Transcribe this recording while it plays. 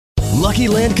Lucky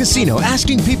Land Casino,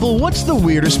 asking people, what's the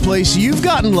weirdest place you've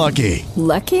gotten lucky?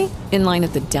 Lucky? In line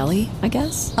at the deli, I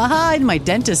guess? Aha, in my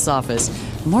dentist's office.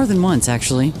 More than once,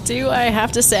 actually. Do I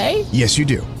have to say? Yes, you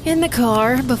do. In the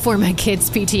car before my kids'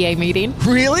 PTA meeting.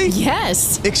 Really?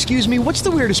 Yes. Excuse me, what's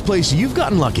the weirdest place you've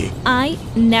gotten lucky? I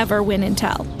never win and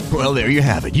tell. Well, there you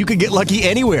have it. You can get lucky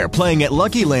anywhere, playing at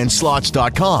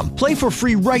LuckyLandSlots.com. Play for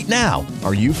free right now.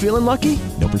 Are you feeling lucky?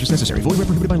 No purchase necessary. Void where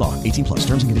prohibited by law. 18 plus.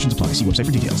 Terms and conditions apply. See website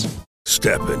for details.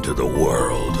 Step into the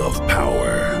world of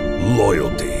power,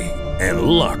 loyalty, and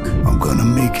luck. I'm gonna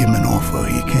make him an offer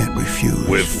he can't refuse.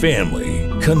 With family,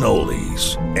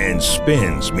 cannolis, and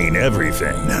spins mean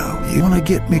everything. Now, you wanna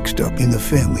get mixed up in the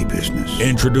family business.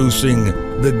 Introducing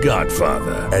The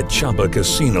Godfather at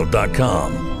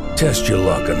ChumbaCasino.com. Test your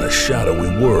luck in the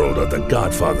shadowy world of The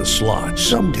Godfather slot.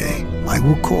 Someday, I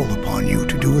will call upon you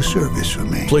to do a service for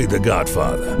me. Play The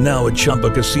Godfather, now at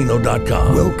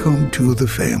ChumbaCasino.com. Welcome to the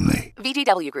family.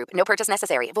 VGW Group. No purchase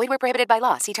necessary. Void where prohibited by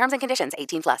law. See terms and conditions.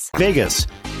 18 plus. Vegas,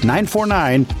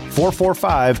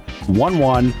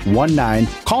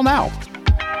 949-445-1119. Call now.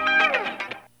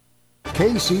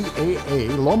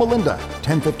 KCAA Loma Linda,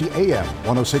 1050 AM,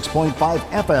 106.5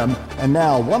 FM, and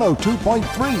now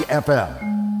 102.3 FM.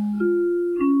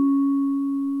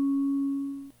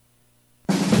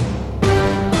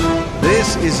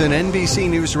 This is an NBC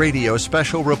News Radio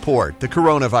special report, the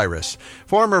coronavirus.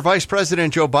 Former Vice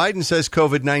President Joe Biden says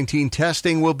COVID-19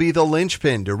 testing will be the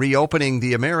linchpin to reopening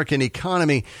the American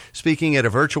economy. Speaking at a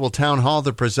virtual town hall,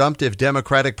 the presumptive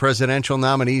Democratic presidential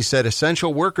nominee said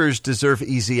essential workers deserve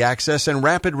easy access and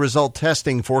rapid result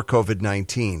testing for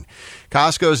COVID-19.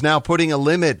 Costco is now putting a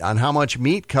limit on how much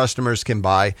meat customers can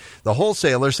buy. The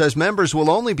wholesaler says members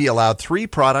will only be allowed 3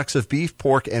 products of beef,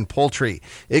 pork, and poultry.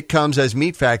 It comes as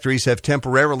meat factories have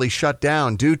temporarily shut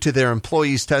down due to their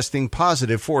employees testing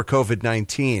positive for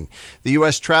COVID-19. The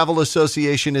U.S. Travel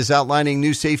Association is outlining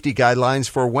new safety guidelines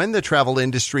for when the travel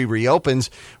industry reopens.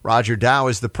 Roger Dow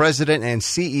is the president and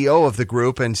CEO of the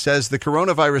group and says the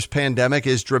coronavirus pandemic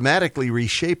is dramatically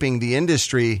reshaping the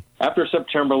industry. After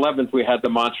September 11th, we had the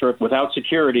mantra, without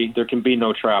security, there can be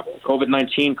no travel.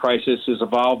 COVID-19 crisis has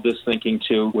evolved this thinking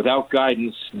to, without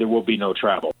guidance, there will be no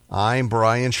travel. I'm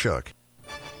Brian Shook.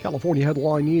 California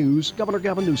headline news. Governor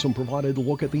Gavin Newsom provided a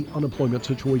look at the unemployment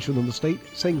situation in the state,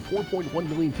 saying 4.1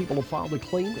 million people have filed a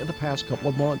claim in the past couple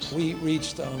of months. We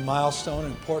reached a milestone,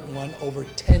 an important one, over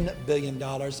 $10 billion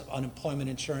of unemployment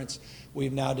insurance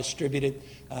we've now distributed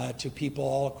to people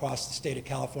all across the state of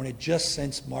California just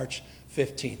since March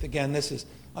 15th. Again, this is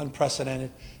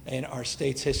unprecedented in our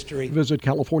state's history. Visit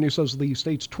California says the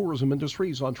state's tourism industry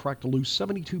is on track to lose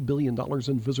 $72 billion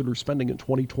in visitor spending in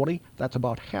 2020. That's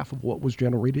about half of what was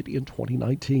generated in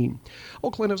 2019.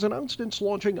 Oakland has announced it's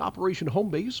launching Operation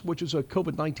Homebase, which is a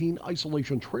COVID-19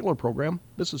 isolation trailer program.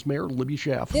 This is Mayor Libby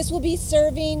Schaaf. This will be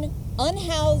serving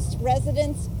unhoused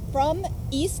residents from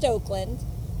East Oakland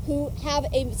who have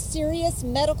a serious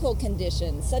medical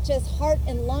condition, such as heart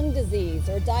and lung disease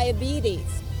or diabetes,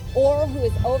 or who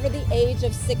is over the age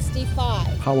of 65.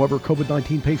 However,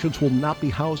 COVID-19 patients will not be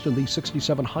housed in the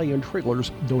 67 high-end trailers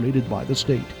donated by the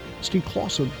state. Steve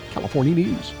Clausen, California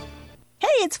News. Hey,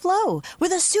 it's Flo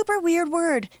with a super weird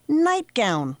word,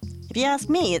 nightgown. If you ask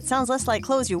me, it sounds less like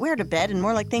clothes you wear to bed and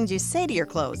more like things you say to your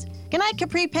clothes. Good night,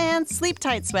 capri pants, sleep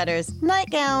tight sweaters,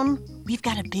 nightgown. We've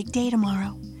got a big day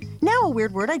tomorrow. Now a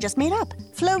weird word I just made up,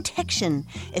 flotection.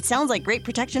 It sounds like great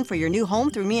protection for your new home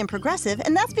through me and Progressive,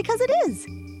 and that's because it is.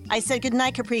 I said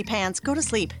goodnight, capri pants. Go to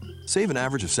sleep. Save an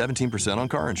average of 17% on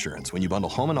car insurance when you bundle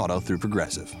home and auto through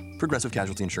Progressive. Progressive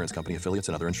Casualty Insurance Company, affiliates,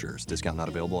 and other insurers. Discount not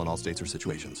available in all states or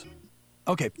situations.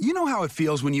 Okay, you know how it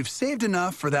feels when you've saved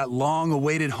enough for that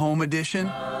long-awaited home edition?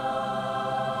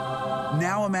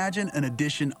 Now imagine an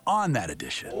addition on that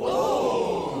addition.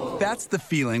 Whoa. That's the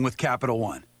feeling with Capital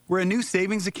One, where a new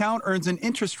savings account earns an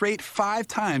interest rate 5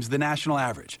 times the national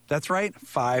average. That's right,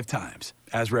 5 times,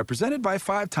 as represented by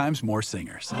 5 times more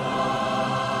singers.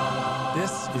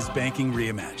 This is banking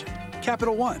reimagined.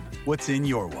 Capital One, what's in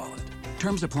your wallet?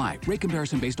 Terms apply. Rate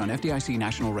comparison based on FDIC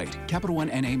national rate. Capital One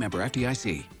NA, member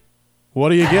FDIC. What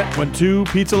do you get when 2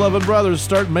 pizza-loving brothers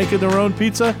start making their own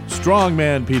pizza?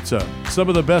 Strongman Pizza. Some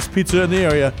of the best pizza in the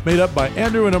area, made up by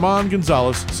Andrew and Armand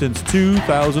Gonzalez since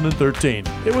 2013.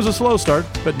 It was a slow start,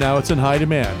 but now it's in high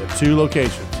demand at 2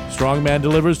 locations. Strongman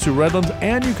delivers to Redlands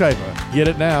and Yucaipa. Get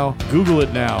it now. Google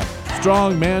it now.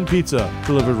 Strongman Pizza,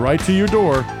 delivered right to your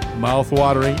door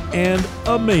mouth-watering, and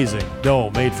amazing.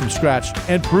 Dough made from scratch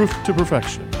and proof to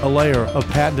perfection. A layer of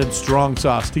patented strong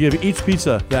sauce to give each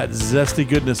pizza that zesty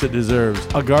goodness it deserves.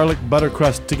 A garlic butter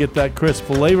crust to get that crisp,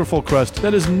 flavorful crust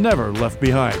that is never left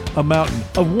behind. A mountain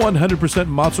of 100%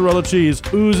 mozzarella cheese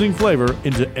oozing flavor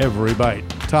into every bite.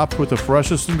 Topped with the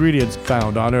freshest ingredients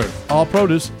found on earth. All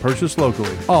produce purchased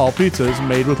locally. All pizzas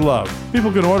made with love.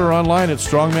 People can order online at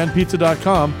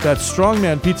strongmanpizza.com. That's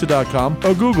strongmanpizza.com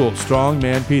or Google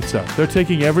Strongman Pizza. They're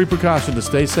taking every precaution to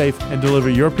stay safe and deliver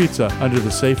your pizza under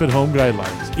the safe at home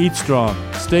guidelines. Eat strong,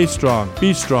 stay strong,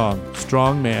 be strong.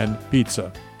 Strongman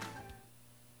Pizza.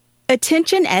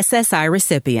 Attention SSI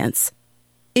recipients.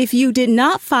 If you did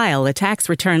not file a tax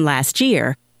return last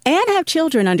year and have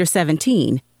children under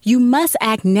 17, you must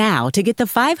act now to get the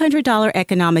 $500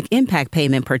 economic impact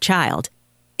payment per child.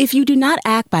 If you do not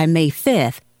act by May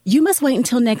 5th, you must wait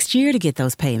until next year to get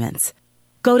those payments.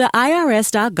 Go to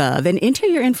irs.gov and enter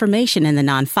your information in the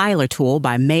non-filer tool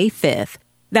by May 5th.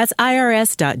 That's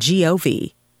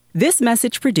irs.gov. This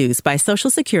message produced by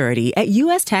Social Security at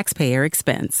U.S. taxpayer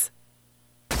expense.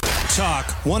 Talk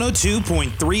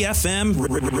 102.3 FM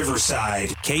Riverside.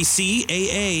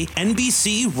 KCAA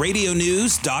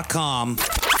NBCRadioNews.com.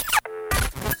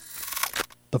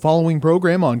 The following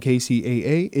program on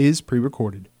KCAA is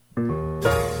pre-recorded.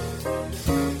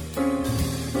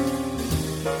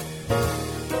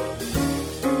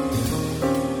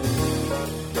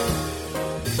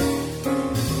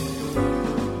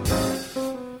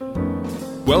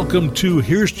 Welcome to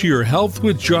Here's to Your Health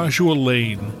with Joshua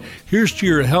Lane. Here's to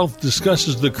Your Health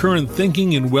discusses the current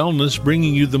thinking in wellness,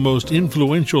 bringing you the most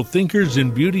influential thinkers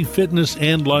in beauty, fitness,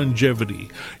 and longevity.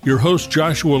 Your host,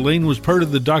 Joshua Lane, was part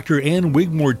of the Dr. Ann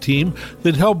Wigmore team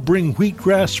that helped bring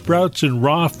wheatgrass sprouts and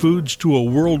raw foods to a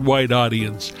worldwide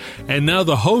audience. And now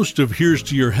the host of Here's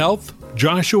to Your Health,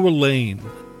 Joshua Lane.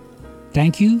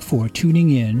 Thank you for tuning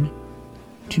in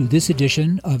to this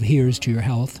edition of Here's to Your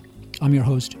Health. I'm your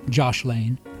host, Josh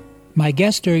Lane. My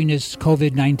guest during this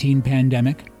COVID-19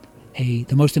 pandemic,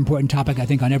 the most important topic I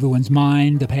think on everyone's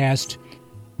mind the past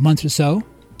month or so.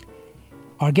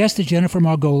 Our guest is Jennifer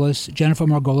Margolis. Jennifer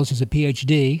Margolis is a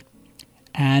PhD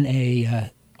and a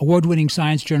award-winning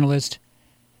science journalist,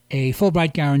 a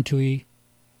Fulbright guarantee,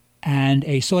 and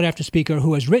a sought-after speaker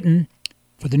who has written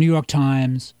for the New York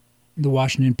Times, the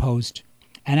Washington Post,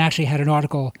 and actually had an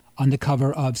article on the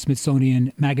cover of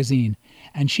Smithsonian Magazine.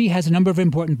 And she has a number of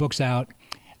important books out.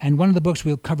 And one of the books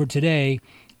we'll cover today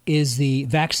is the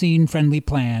Vaccine-Friendly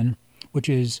Plan, which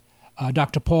is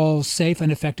Dr. Paul's safe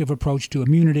and effective approach to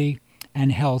immunity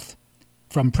and health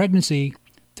from pregnancy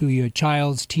through your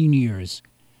child's teen years,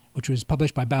 which was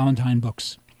published by Ballantine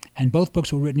Books. And both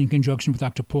books were written in conjunction with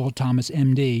Dr. Paul Thomas,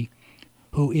 MD,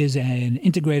 who is an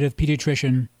integrative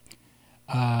pediatrician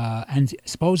and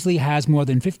supposedly has more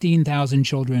than 15,000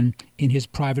 children in his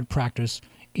private practice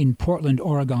in Portland,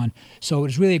 Oregon. So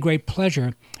it's really a great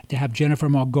pleasure to have Jennifer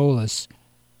Margolis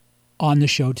on the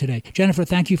show today. Jennifer,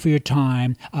 thank you for your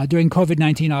time. During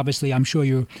COVID-19, obviously, I'm sure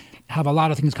you have a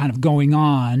lot of things kind of going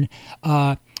on.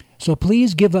 So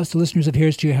please give us, the listeners of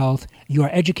Here's to Your Health, your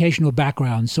educational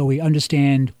background so we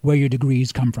understand where your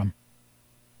degrees come from.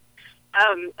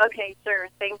 Okay, sure.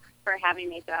 Thanks for having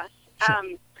me, Josh. Sure.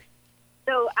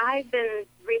 So I've been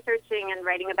researching and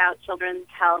writing about children's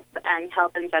health and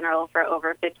health in general for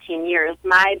over 15 years.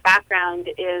 My background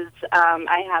is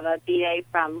I have a BA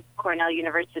from Cornell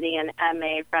University, an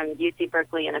MA from UC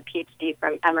Berkeley, and a PhD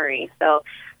from Emory. So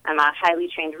I'm a highly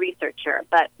trained researcher.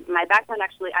 But my background,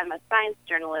 actually, I'm a science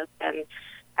journalist, and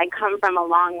I come from a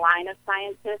long line of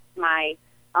scientists. My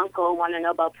uncle won a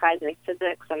Nobel Prize in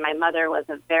physics, and my mother was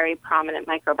a very prominent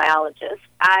microbiologist.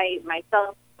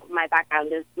 My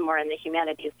background is more in the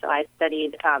humanities, so I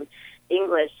studied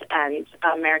English and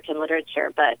American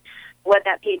literature. But what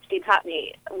that PhD taught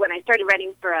me, when I started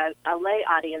writing for a lay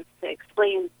audience to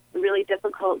explain really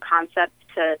difficult concepts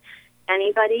to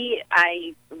anybody,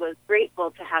 I was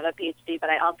grateful to have a PhD, but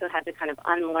I also had to kind of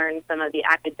unlearn some of the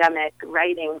academic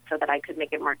writing so that I could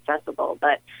make it more accessible.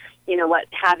 But, you know, what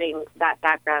having that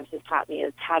background has taught me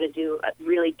is how to do a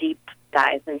really deep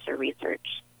dives into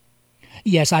research.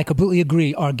 Yes, I completely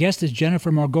agree. Our guest is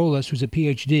Jennifer Margolis, who's a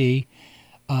PhD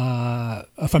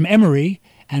from Emory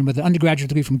and with an undergraduate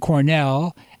degree from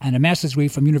Cornell and a master's degree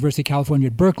from University of California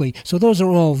at Berkeley. So those are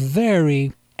all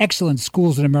very excellent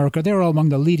schools in America. They're all among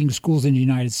the leading schools in the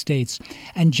United States.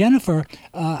 And Jennifer,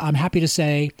 I'm happy to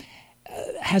say,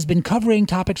 has been covering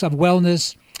topics of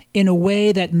wellness in a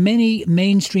way that many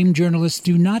mainstream journalists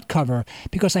do not cover.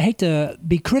 Because I hate to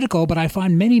be critical, but I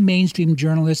find many mainstream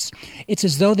journalists, it's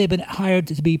as though they've been hired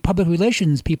to be public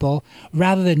relations people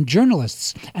rather than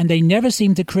journalists. And they never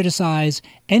seem to criticize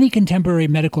any contemporary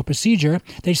medical procedure.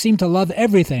 They seem to love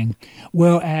everything.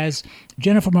 Whereas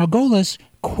Jennifer Margolis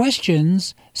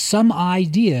questions some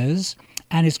ideas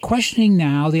and is questioning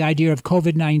now the idea of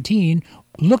COVID-19,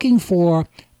 looking for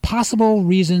possible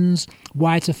reasons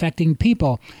why it's affecting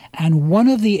people. And one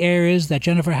of the areas that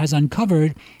Jennifer has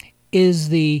uncovered is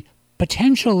the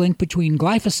potential link between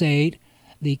glyphosate,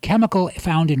 the chemical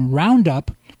found in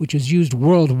Roundup, which is used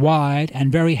worldwide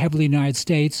and very heavily in the United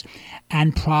States,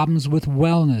 and problems with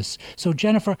wellness. So,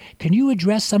 Jennifer, can you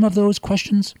address some of those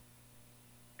questions?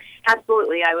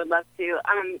 Absolutely, I would love to.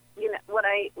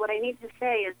 What I need to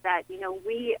say is that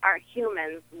we are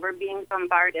humans. We're being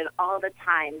bombarded all the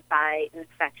time by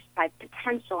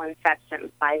potential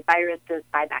infections, by viruses,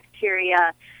 by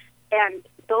bacteria, and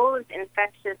those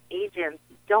infectious agents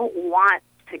don't want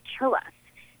to kill us.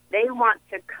 They want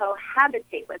to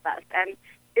cohabitate with us, and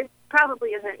this probably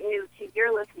isn't new to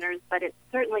your listeners, but it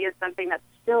certainly is something that's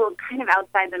still kind of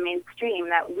outside the mainstream,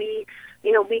 that we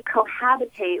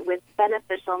cohabitate with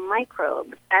beneficial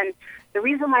microbes. And the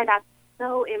reason why that's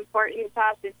so important,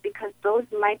 Josh, is because those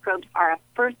microbes are a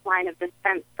first line of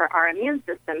defense for our immune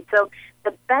system. So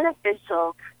the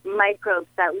beneficial microbes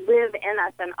that live in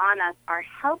us and on us are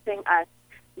helping us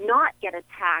not get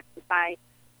attacked by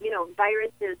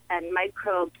viruses and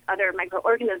microbes, other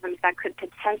microorganisms that could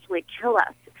potentially kill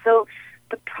us. So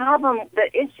the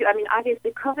issue,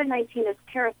 obviously COVID-19 is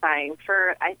terrifying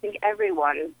for, I think,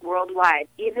 everyone worldwide,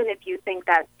 even if you think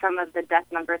that some of the death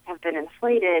numbers have been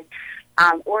inflated,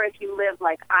 or if you live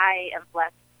like I am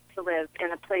blessed to live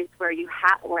in a place where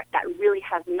that really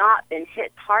has not been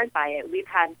hit hard by it. We've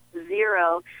had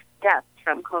 0 deaths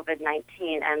from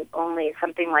COVID-19, and only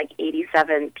something like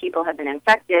 87 people have been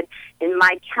infected in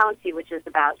my county, which is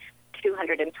about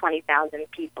 220,000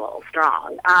 people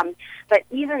strong. But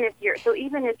even if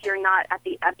you're not at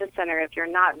the epicenter, if you're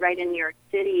not right in New York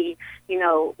City,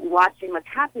 watching what's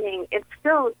happening, it's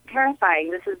still terrifying.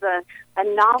 This is a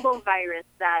novel virus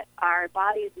that our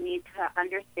bodies need to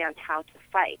understand how to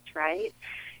fight, right?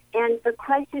 And the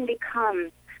question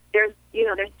becomes, there's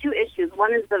 2 issues.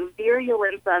 One is the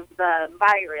virulence of the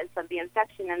virus, of the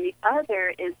infection, and the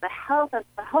other is the health of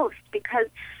the host, because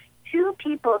 2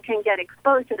 people can get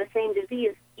exposed to the same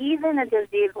disease, even a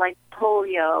disease like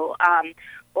polio,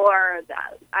 or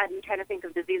I'm trying to think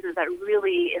of diseases that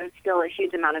really instill a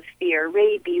huge amount of fear,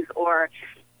 rabies or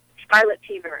scarlet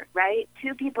fever, right?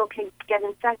 2 people can get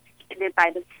infected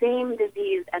by the same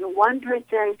disease, and one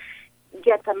person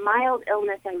gets a mild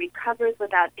illness and recovers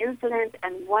without incident,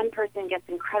 and one person gets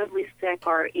incredibly sick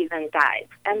or even dies.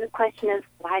 And the question is,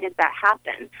 why did that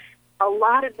happen? A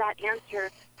lot of that answer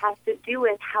has to do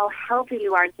with how healthy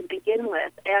you are to begin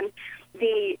with. And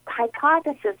the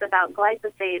hypothesis about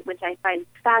glyphosate, which I find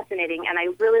fascinating, and I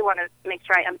really want to make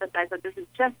sure I emphasize that this is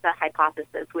just a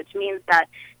hypothesis, which means that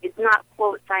it's not,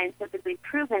 quote, scientifically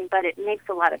proven, but it makes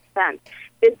a lot of sense.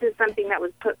 This is something that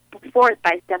was put forth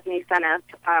by Stephanie Seneff,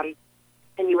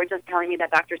 and you were just telling me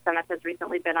that Dr. Seneff has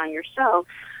recently been on your show,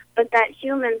 but that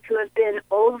humans who have been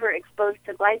overexposed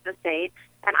to glyphosate,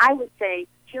 and I would say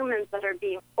humans that are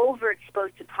being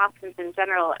overexposed to toxins in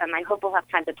general, and I hope we'll have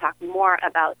time to talk more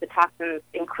about the toxins,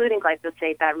 including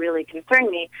glyphosate, that really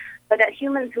concern me, but that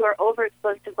humans who are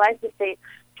overexposed to glyphosate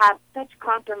have such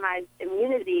compromised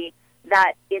immunity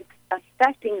that it's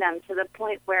affecting them to the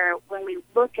point where when we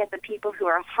look at the people who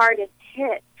are hardest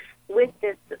hit with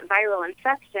this viral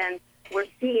infection, we're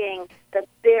seeing that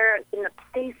they're in the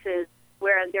places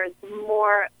where there's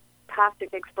more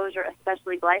toxic exposure,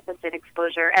 especially glyphosate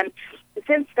exposure. And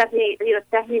since Stephanie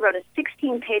wrote a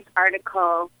 16-page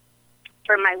article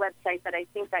for my website that I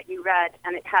think that you read,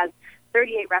 and it has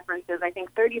 38 references. I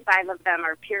think 35 of them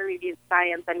are peer-reviewed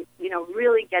science, and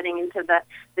really getting into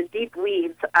the deep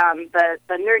weeds, the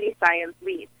nerdy science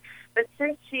weeds. But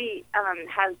since she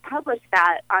has published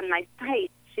that on my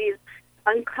site, she's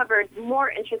uncovered more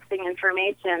interesting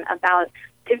information about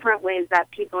different ways that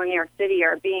people in New York City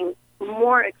are being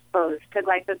more exposed to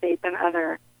glyphosate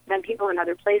than people in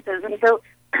other places. And so,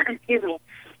 excuse me,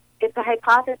 it's a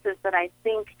hypothesis that I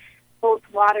think holds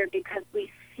water, because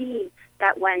we see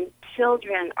that when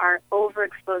children are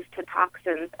overexposed to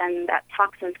toxins, and that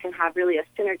toxins can have really a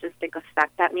synergistic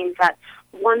effect, that means that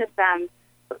one of them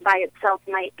by itself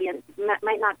might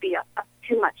not be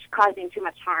too much, causing too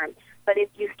much harm, But if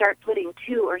you start putting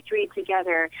 2 or 3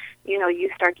 together, you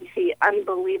start to see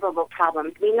unbelievable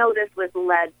problems. We know this with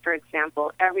lead, for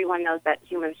example. Everyone knows that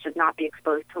humans should not be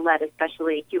exposed to lead,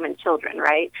 especially human children,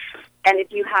 right? And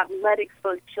if you have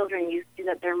lead-exposed children, you see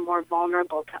that they're more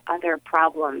vulnerable to other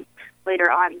problems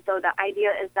later on. So the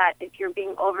idea is that if you're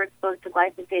being overexposed to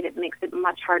glyphosate, it makes it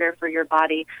much harder for your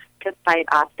body to fight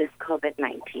off this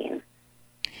COVID-19.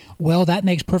 Well, that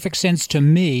makes perfect sense to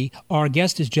me. Our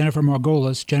guest is Jennifer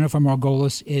Margolis. Jennifer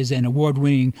Margolis is an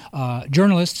award-winning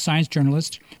journalist, science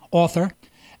journalist, author,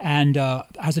 and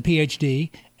has a PhD,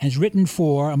 and has written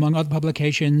for, among other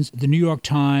publications, the New York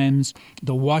Times,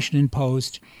 the Washington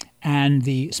Post, and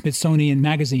the Smithsonian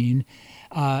Magazine.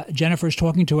 Jennifer is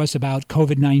talking to us about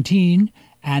COVID-19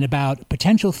 and about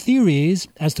potential theories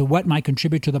as to what might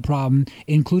contribute to the problem,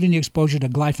 including the exposure to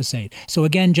glyphosate. So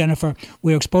again, Jennifer,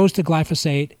 we're exposed to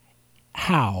glyphosate.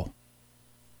 How?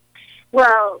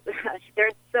 Well,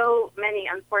 there's so many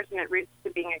unfortunate routes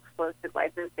to being exposed to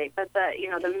glyphosate, but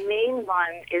the main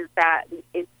one is that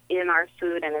it's in our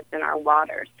food and it's in our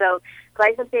water. So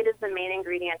glyphosate is the main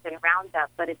ingredient in Roundup,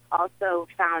 but it's also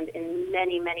found in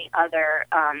many, many other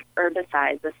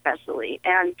herbicides especially.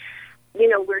 And,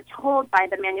 we're told by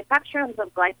the manufacturers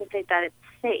of glyphosate that it's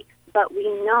safe, but we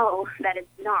know that it's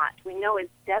not. We know it's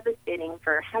devastating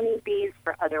for honeybees,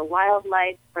 for other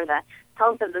wildlife, for the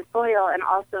health of the soil, and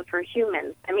also for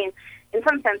humans. I mean, in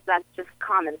some sense, that's just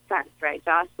common sense, right,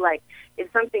 Josh? Like, if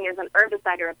something is an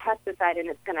herbicide or a pesticide and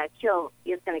it's going to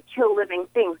kill living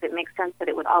things, it makes sense that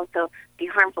it would also be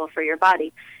harmful for your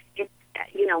body.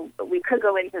 We could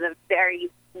go into the very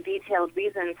detailed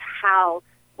reasons how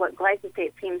what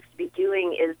glyphosate seems to be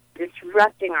doing is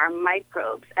disrupting our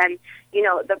microbes. And,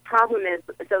 the problem is,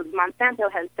 so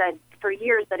Monsanto has said for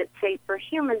years that it's safe for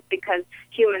humans because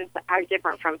humans are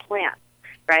different from plants,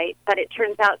 right? But it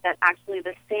turns out that actually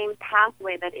the same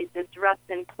pathway that it disrupts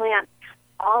in plants,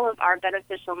 all of our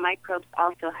beneficial microbes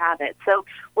also have it. So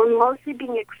we're mostly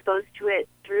being exposed to it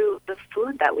through the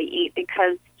food that we eat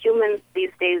because humans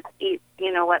these days eat,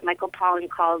 what Michael Pollan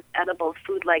calls edible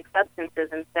food-like substances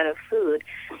instead of food.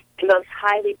 And those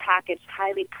highly packaged,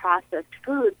 highly processed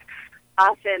foods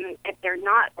often, if they're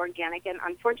not organic, and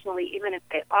unfortunately even if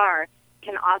they are,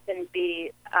 can often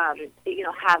be,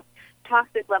 have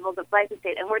toxic levels of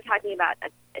glyphosate. And we're talking about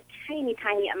a tiny,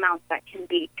 tiny amount that can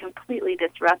be completely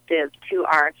disruptive to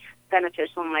our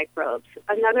beneficial microbes.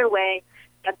 Another way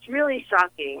that's really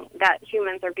shocking that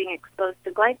humans are being exposed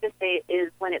to glyphosate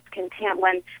is when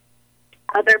when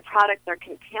other products are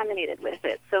contaminated with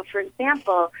it. So, for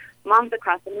example, Moms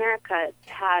Across America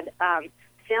had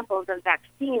samples of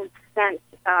vaccines sent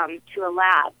to a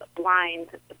lab, blind,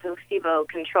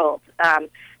 placebo-controlled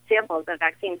samples of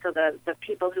vaccines. So the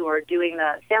people who were doing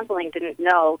the sampling didn't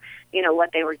know,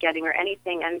 what they were getting or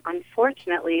anything. And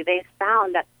unfortunately, they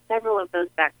found that several of those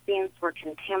vaccines were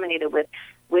contaminated with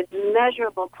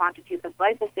measurable quantities of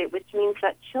glyphosate, which means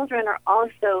that children are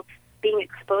also being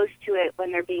exposed to it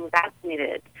when they're being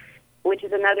vaccinated, which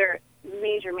is another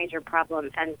major, major problem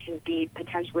and can be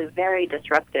potentially very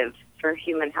disruptive for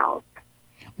human health.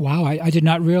 Wow, I did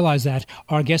not realize that.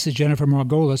 Our guest is Jennifer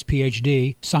Margolis,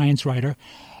 PhD, science writer.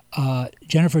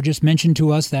 Jennifer just mentioned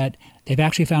to us that they've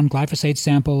actually found glyphosate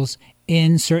samples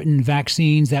in certain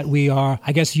vaccines that we are,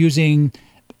 using.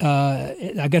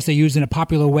 I guess they use in a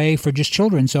popular way for just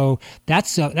children. So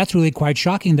that's really quite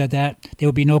shocking that there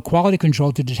would be no quality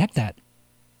control to detect that.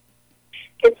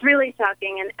 It's really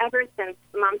shocking, and ever since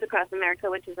Moms Across America,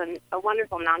 which is a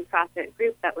wonderful nonprofit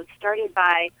group that was started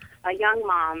by a young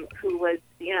mom who was,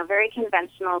 very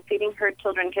conventional, feeding her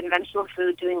children conventional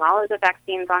food, doing all of the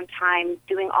vaccines on time,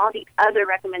 doing all the other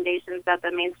recommendations that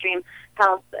the mainstream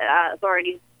health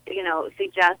authorities,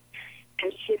 suggest.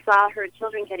 And she saw her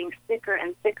children getting sicker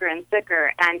and sicker and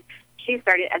sicker, and she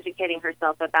started educating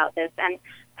herself about this. And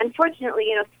unfortunately,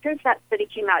 since that study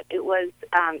came out, it was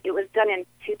done in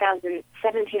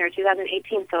 2017 or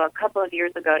 2018, so a couple of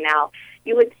years ago now.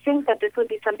 You would think that this would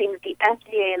be something that the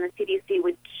FDA and the CDC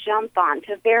would jump on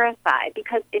to verify,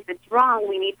 because if it's wrong,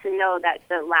 we need to know that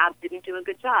the lab didn't do a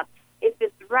good job. If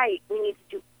it's right, we need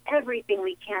to do everything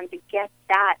we can to get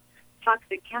that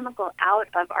toxic chemical out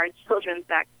of our children's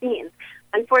vaccines.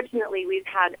 Unfortunately, we've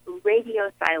had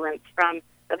radio silence from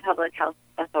the public health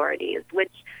authorities,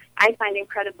 which I find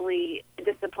incredibly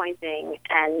disappointing,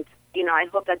 and, I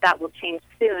hope that will change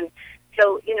soon.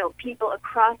 So, people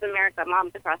across America,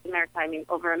 Moms Across America,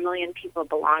 over 1 million people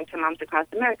belong to Moms Across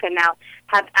America now,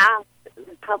 have asked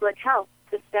public health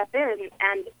to step in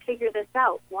and figure this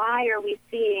out. Why are we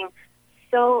seeing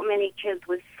so many kids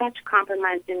with such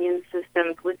compromised immune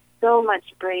systems, with so much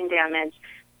brain damage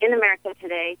in America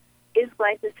today? is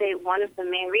glyphosate one of the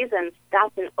main reasons?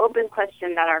 That's an open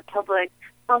question that our public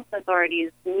health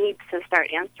authorities need to start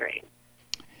answering.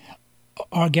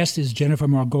 Our guest is Jennifer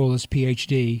Margolis,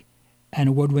 Ph.D., an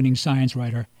award-winning science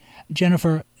writer.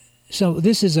 Jennifer, so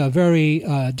this is a very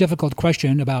difficult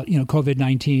question about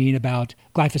COVID-19, about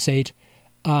glyphosate,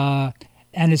 and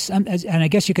I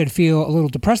guess you could feel a little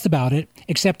depressed about it,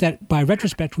 except that by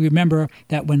retrospect, we remember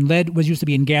that when lead was used to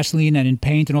be in gasoline and in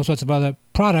paint and all sorts of other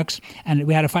products, and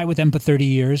we had to fight with them for 30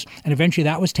 years, and eventually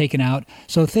that was taken out.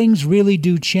 So things really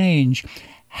do change.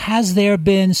 Has there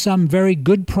been some very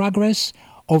good progress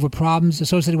over problems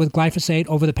associated with glyphosate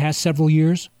over the past several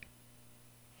years?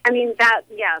 I mean, that's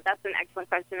an excellent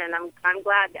question, and I'm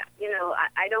glad that,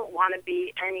 I don't want to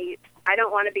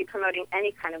be promoting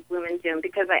any kind of gloom and doom,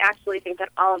 because I actually think that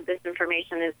all of this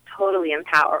information is totally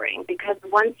empowering, because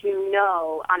once you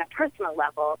know on a personal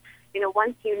level,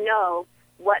 once you know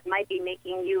what might be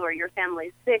making you or your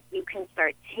family sick, you can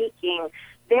start taking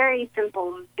very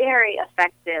simple, very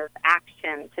effective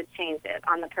action to change it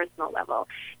on the personal level.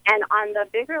 And on the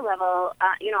bigger level,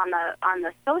 on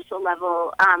the social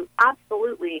level,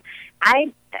 absolutely.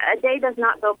 A day does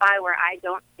not go by where I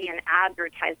don't see an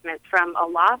advertisement from a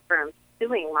law firm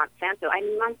suing Monsanto. I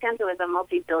mean, Monsanto is a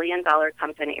multi-billion-dollar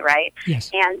company, right?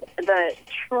 Yes. And the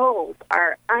trolls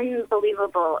are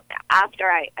unbelievable. After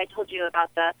I told you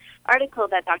about the article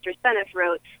that Dr. Seneff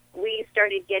wrote, we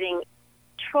started getting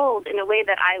trolled in a way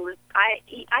that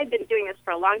I've been doing this for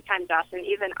a long time, Josh, and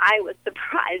even I was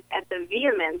surprised at the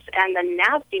vehemence and the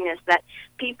nastiness that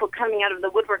people coming out of the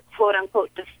woodwork, quote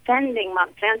unquote, defending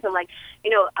Monsanto. Like,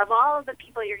 of all of the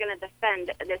people you're going to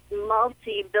defend, this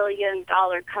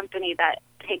multi-billion-dollar company that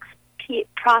takes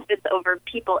profits over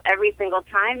people every single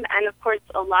time. And of course,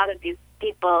 a lot of these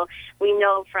people we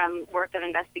know from work of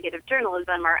investigative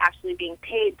journalism are actually being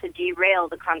paid to derail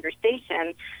the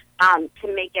conversation, to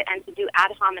make it, and to do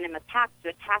ad hominem attacks, to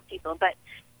attack people. But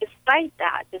despite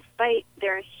that, despite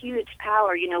their huge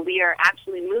power, we are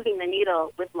actually moving the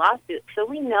needle with lawsuits. So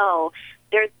we know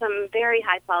there's some very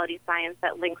high-quality science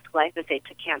that links glyphosate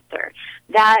to cancer,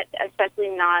 that especially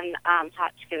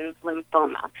non-Hodgkin's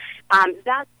lymphoma.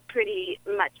 That's pretty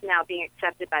much now being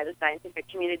accepted by the scientific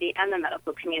community and the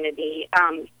medical community,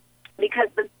 because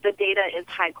the data is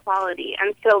high quality.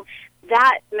 And so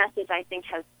that message, I think,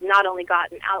 has not only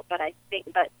gotten out, but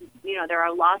there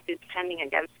are lawsuits pending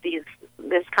against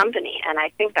this company, and I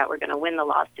think that we're going to win the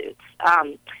lawsuits.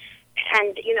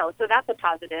 So that's a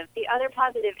positive. The other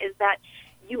positive is that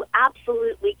you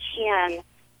absolutely can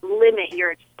limit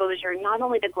your exposure not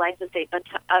only to glyphosate but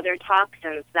to other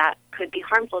toxins that could be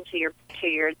harmful to your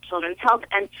children's health.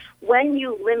 And when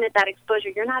you limit that exposure,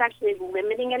 you're not actually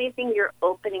limiting anything, you're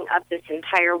opening up this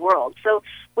entire world. So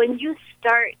when you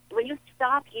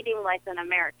stop eating like an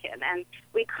American, and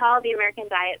we call the American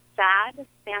diet SAD,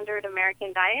 Standard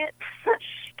American Diet,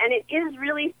 and it is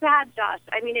really sad, Josh.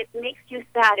 I mean, it makes you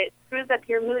sad. It screws up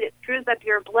your mood. It screws up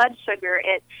your blood sugar.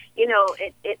 It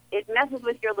messes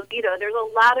with your libido. There's a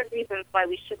lot of reasons why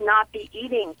we should not be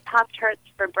eating Pop-Tarts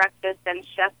for breakfast and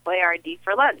Chef Boyardee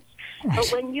for lunch. Right.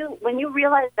 But when you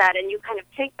realize that, and you kind of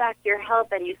take back your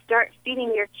health, and you start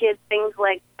feeding your kids things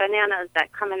like bananas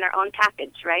that come in their own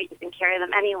package, right? You can carry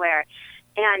them anywhere.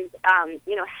 And,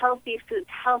 healthy foods,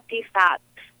 healthy fats,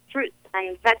 fruits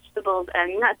and vegetables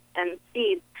and nuts and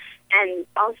seeds, and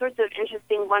all sorts of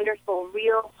interesting, wonderful,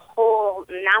 real, whole,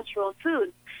 natural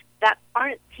foods that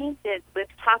aren't tainted with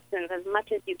toxins as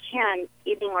much as you can.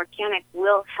 Eating organic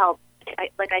will help.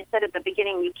 Like I said at the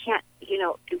beginning, you can't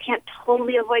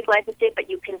totally avoid glyphosate, but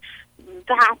you can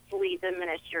vastly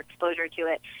diminish your exposure to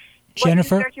it.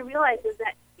 Jennifer? What you start to realize is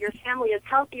that your family is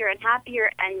healthier and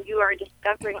happier, and you are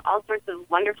discovering all sorts of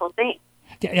wonderful things.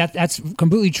 Yeah, that's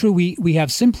completely true. We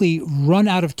have simply run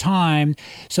out of time.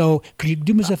 So could you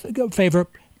do me a favor?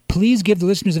 Please give the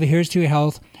listeners of Here's to Your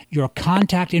Health your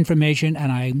contact information,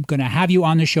 and I'm going to have you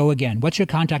on the show again. What's your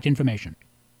contact information?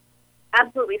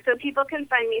 Absolutely. So people can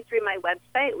find me through my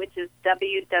website, which is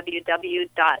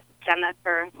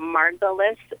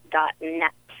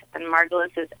www.jennifermargolis.net. And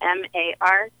Margolis is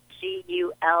MARGULIS,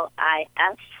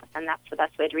 and that's the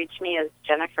best way to reach me, is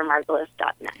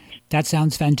jennifermargolis.net. That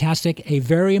sounds fantastic. A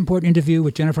very important interview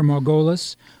with Jennifer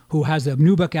Margolis, who has a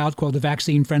new book out called The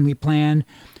Vaccine Friendly Plan.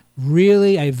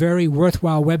 Really a very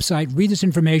worthwhile website. Read this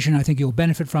information. I think you'll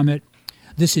benefit from it.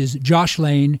 This is Josh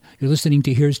Lane. You're listening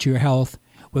to Here's to Your Health.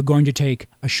 We're going to take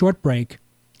a short break,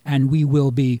 and we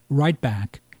will be right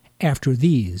back after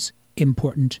these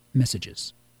important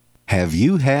messages. Have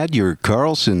you had your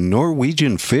Carlson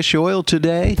Norwegian fish oil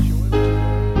today?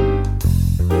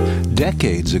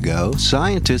 Decades ago,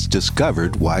 scientists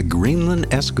discovered why Greenland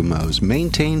Eskimos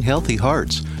maintain healthy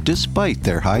hearts despite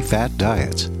their high-fat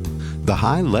diets. The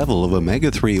high level of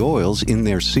omega-3 oils in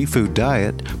their seafood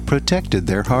diet protected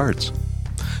their hearts.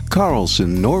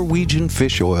 Carlson Norwegian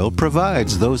fish oil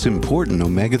provides those important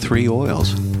omega-3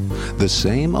 oils. The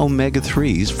same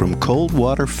omega-3s from cold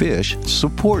water fish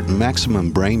support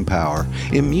maximum brain power,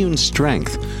 immune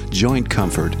strength, joint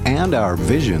comfort, and our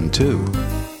vision too.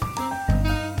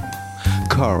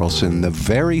 Carlson, the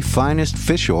very finest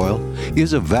fish oil,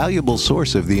 is a valuable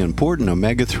source of the important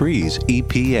omega-3s,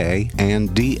 EPA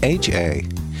and DHA.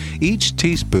 Each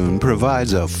teaspoon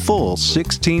provides a full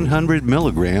 1,600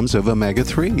 milligrams of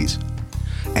omega-3s.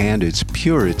 And its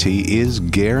purity is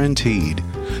guaranteed.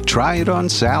 Try it on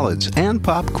salads and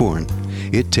popcorn.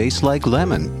 It tastes like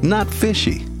lemon, not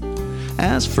fishy.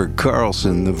 Ask for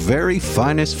Carlson, the very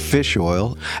finest fish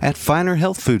oil, at finer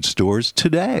health food stores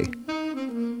today.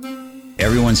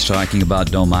 Everyone's talking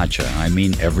about Do Matcha. I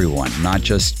mean everyone, not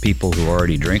just people who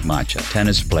already drink matcha.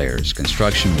 Tennis players,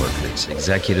 construction workers,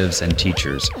 executives, and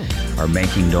teachers are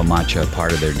making Do Matcha a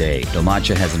part of their day. Do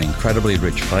Matcha has an incredibly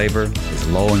rich flavor, is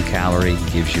low in calorie,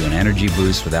 gives you an energy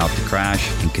boost without the crash,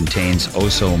 and contains oh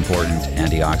so important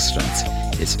antioxidants.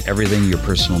 It's everything your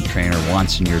personal trainer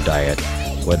wants in your diet,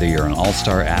 whether you're an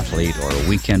all-star athlete or a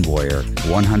weekend warrior.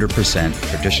 100%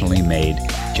 traditionally made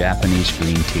Japanese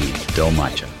green tea, Do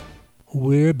Matcha.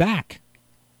 We're back.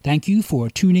 Thank you for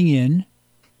tuning in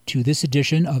to this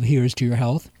edition of Here's to Your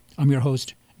Health. I'm your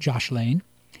host, Josh Lane,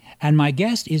 and my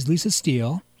guest is Lisa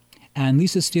Steele. And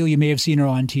Lisa Steele, you may have seen her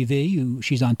on TV.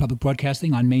 She's on public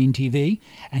broadcasting on Maine TV,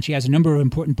 and she has a number of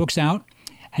important books out.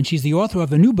 And she's the author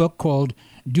of a new book called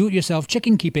Do-It-Yourself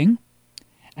Chicken Keeping.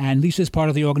 And Lisa is part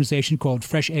of the organization called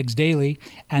Fresh Eggs Daily.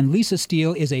 And Lisa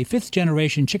Steele is a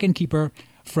fifth-generation chicken keeper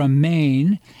from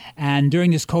Maine. And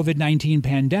during this COVID-19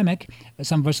 pandemic,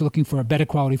 some of us are looking for a better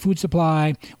quality food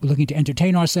supply. We're looking to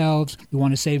entertain ourselves. We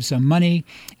want to save some money.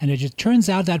 And it just turns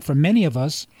out that for many of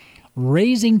us,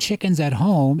 raising chickens at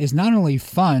home is not only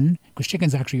fun, because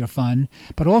chickens actually are fun,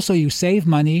 but also you save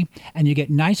money and you get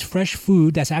nice fresh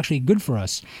food that's actually good for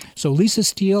us. So Lisa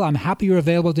Steele, I'm happy you're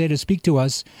available today to speak to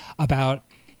us about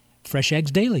Fresh Eggs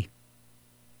Daily.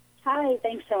 Hi,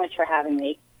 thanks so much for having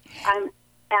me. I'm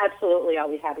absolutely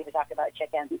always happy to talk about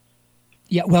chickens.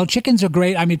 Yeah, well, chickens are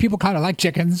great. I mean, people kind of like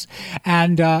chickens,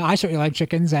 and I certainly like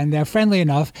chickens, and they're friendly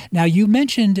enough. Now, you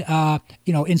mentioned,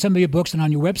 in some of your books and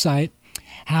on your website,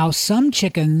 how some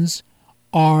chickens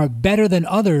are better than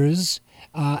others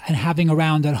and having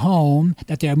around at home,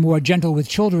 that they're more gentle with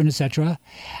children, etc.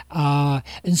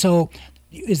 And so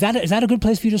is that a good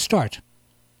place for you to start?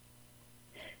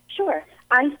 Sure.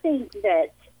 I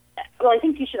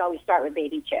think you should always start with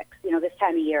baby chicks. This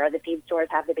time of year, the feed stores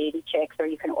have the baby chicks, or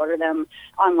you can order them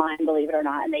online, believe it or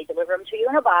not, and they deliver them to you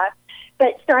in a box.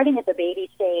 But starting at the baby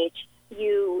stage,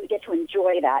 you get to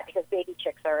enjoy that because baby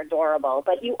chicks are adorable.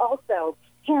 But you also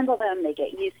handle them, they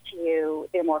get used to you,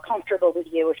 they're more comfortable with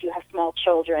you. If you have small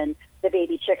children, the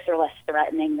baby chicks are less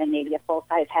threatening than maybe a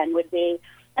full-size hen would be.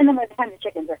 And then by the time the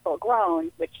chickens are full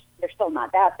grown, which they're still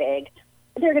not that big,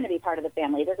 they're going to be part of the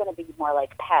family. They're going to be more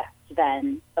like pets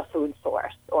than a food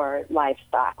source or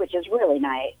livestock, which is really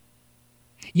nice.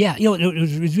 Yeah, it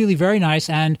was really very nice.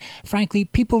 And frankly,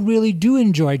 people really do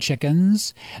enjoy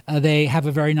chickens. They have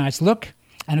a very nice look.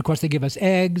 And of course, they give us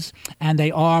eggs, and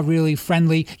they are really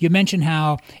friendly. You mentioned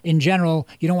how, in general,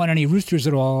 you don't want any roosters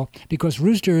at all, because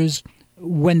roosters,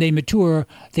 when they mature,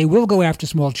 they will go after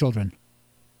small children.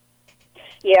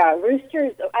 Yeah,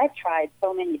 roosters, I've tried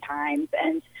so many times,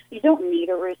 and you don't need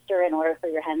a rooster in order for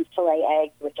your hens to lay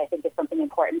eggs, which I think is something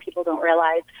important people don't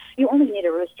realize. You only need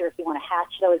a rooster if you want to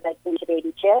hatch those eggs into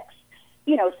baby chicks.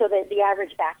 So that the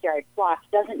average backyard flock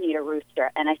doesn't need a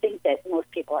rooster. And I think that most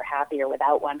people are happier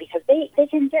without one because they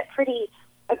can get pretty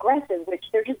aggressive, which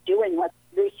they're just doing what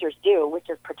roosters do, which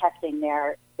is protecting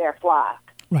their flock.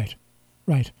 Right.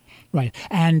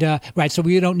 And, so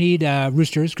we don't need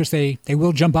roosters because they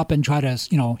will jump up and try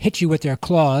to, hit you with their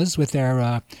claws, with their,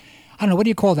 I don't know, what do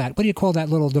you call that? What do you call that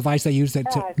little device they use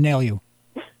to nail you?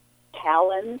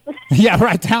 Talons. Yeah,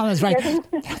 right, talons, right.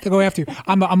 They go after you.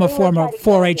 I'm a former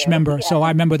 4-H member, so I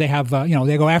remember they have,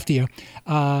 they go after you.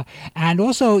 And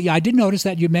also, I did notice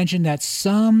that you mentioned that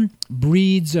some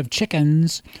breeds of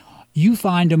chickens you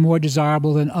find are more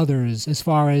desirable than others as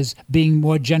far as being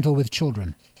more gentle with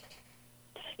children.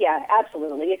 Yeah,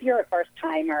 absolutely. If you're a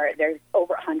first-timer, there's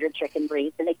over 100 chicken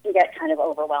breeds, and it can get kind of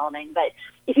overwhelming. But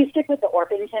if you stick with the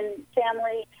Orpington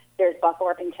family, there's Buff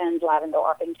Orpingtons, Lavender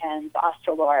Orpingtons,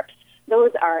 Australorps.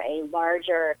 Those are a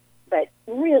larger but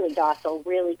really docile,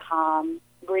 really calm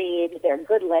breed. They're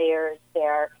good layers.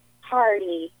 They're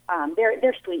hardy.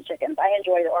 They're sweet chickens. I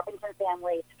enjoy the Orpington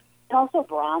family, and also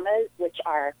Brahmas, which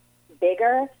are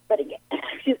bigger, but again,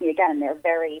 again, they're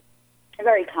very,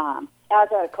 very calm. As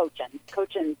are Cochins.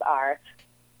 Cochins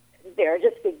they're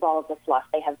just big balls of fluff.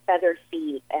 They have feathered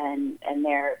feet, and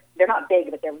they're not big,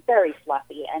 but they're very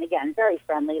fluffy, and again, very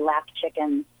friendly. Lap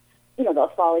chickens, they'll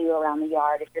follow you around the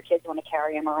yard. If your kids want to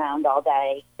carry them around all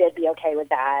day, they'd be okay with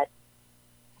that.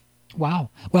 Wow.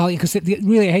 Well, because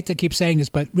really, I hate to keep saying this,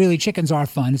 but really, chickens are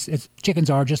fun.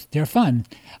 They're fun.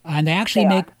 And they actually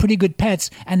make pretty good pets,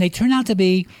 and they turn out to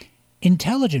be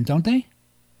intelligent, don't they?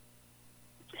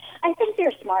 I think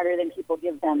they're smarter than people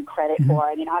give them credit for.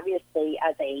 I mean, obviously,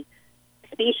 as a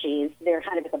species, they're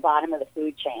kind of at the bottom of the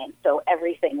food chain, so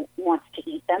everything wants to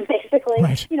eat them, basically.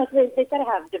 Right. So they've got to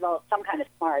have developed some kind of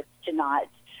smarts to not,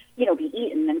 be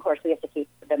eaten. And, of course, we have to keep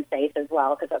them safe as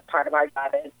well, because that's part of our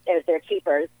job as their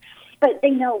keepers. But they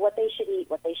know what they should eat,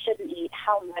 what they shouldn't eat,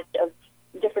 how much of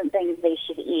different things they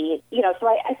should eat. So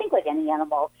I think like any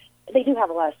animal, they do have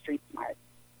a lot of street smarts.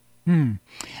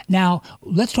 Now,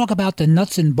 let's talk about the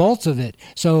nuts and bolts of it.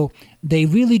 So they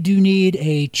really do need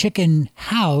a chicken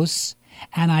house.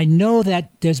 And I know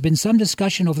that there's been some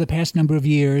discussion over the past number of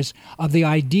years of the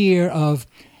idea of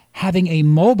having a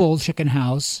mobile chicken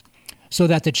house so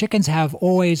that the chickens have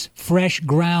always fresh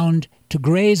ground to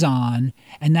graze on,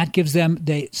 and that gives them,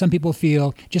 some people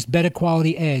feel, just better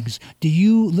quality eggs. Do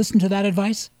you listen to that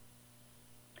advice?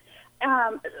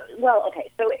 Well, okay,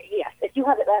 so yes, if you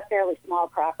have a fairly small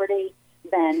property,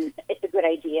 then it's a good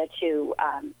idea to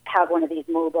have one of these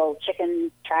mobile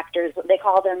chicken tractors, they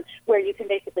call them, where you can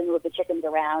basically move the chickens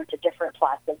around to different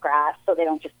plots of grass so they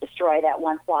don't just destroy that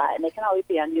one plot, and they can always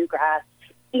be on new grass,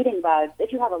 eating bugs.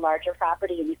 If you have a larger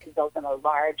property and you can build them a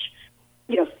large,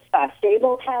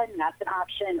 stable pen, that's an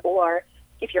option. Or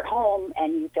if you're home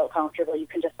and you feel comfortable, you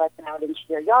can just let them out into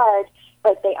your yard.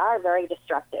 But they are very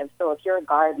destructive. So if you're a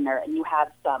gardener and you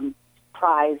have some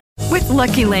prize. With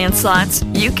Lucky Land Slots,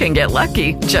 you can get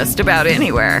lucky just about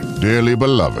anywhere. Dearly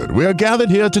beloved, we are gathered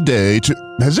here today to...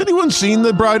 Has anyone seen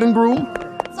the bride and groom?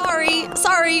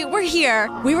 Sorry, we're here.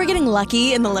 We were getting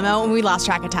lucky in the limo and we lost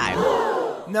track of time.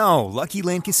 No, Lucky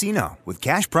Land Casino, with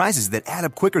cash prizes that add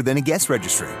up quicker than a guest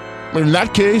registry. In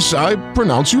that case, I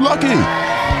pronounce you lucky.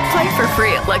 Play for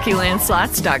free at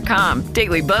LuckyLandSlots.com.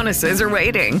 Daily bonuses are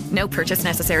waiting. No purchase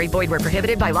necessary. Void where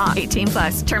prohibited by law.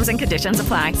 18+. Terms and conditions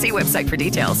apply. See website for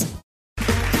details.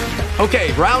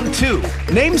 Okay, round two.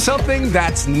 Name something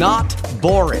that's not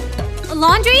boring. A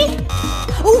laundry?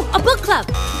 Ooh, a book club.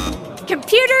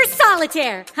 Computer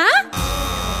solitaire, huh?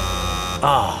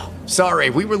 Ah, sorry.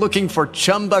 We were looking for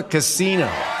Chumba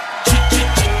Casino.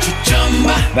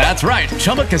 That's right.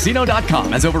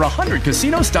 ChumbaCasino.com has over 100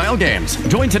 casino-style games.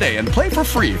 Join today and play for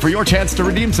free for your chance to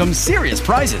redeem some serious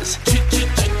prizes.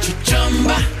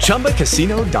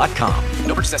 ChumbaCasino.com.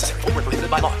 No purchase necessary. Void where prohibited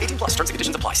by law. 18+. Terms and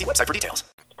conditions apply. See website for details.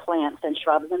 Plants and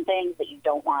shrubs and things that you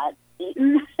don't want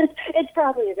eaten. It's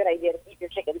probably a good idea to keep your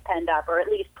chickens penned up, or at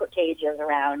least put cages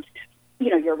around,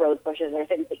 your rose bushes or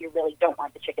things that you really don't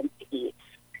want the chickens to eat.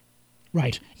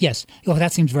 Right. Yes. Well,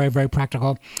 that seems very, very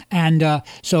practical. And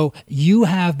so you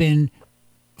have been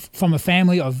from a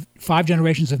family of 5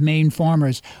 generations of Maine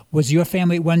farmers. Was your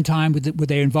family at one time, were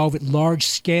they involved with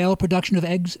large-scale production of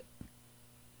eggs?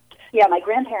 Yeah, my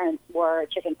grandparents were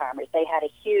chicken farmers. They had a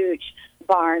huge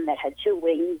barn that had 2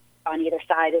 wings on either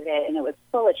side of it, and it was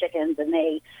full of chickens, and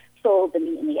they sold the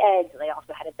meat and the eggs. They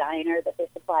also had a diner that they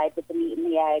supplied with the meat and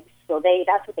the eggs. So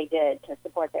that's what they did to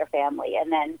support their family. And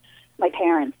then my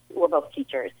parents were both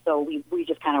teachers, so we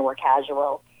just kind of were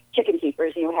casual chicken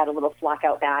keepers. We had a little flock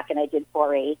out back, and I did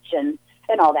 4-H and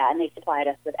all that, and they supplied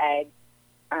us with eggs.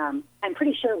 I'm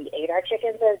pretty sure we ate our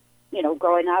chickens as,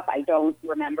 growing up. I don't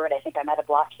remember it. I think I might have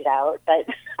blocked it out, but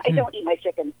I don't eat my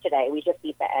chickens today. We just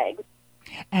eat the eggs.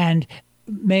 And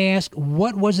may I ask,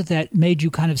 what was it that made you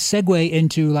kind of segue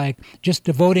into just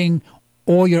devoting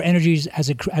all your energies as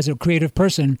a creative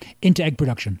person into egg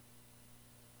production?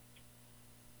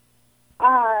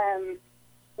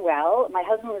 Well, my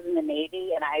husband was in the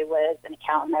Navy, and I was an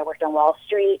accountant. I worked on Wall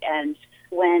Street, and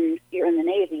when you're in the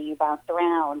Navy, you bounce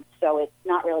around, so it's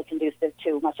not really conducive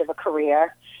to much of a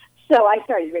career. So I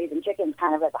started raising chickens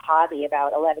kind of as a hobby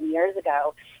about 11 years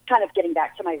ago, kind of getting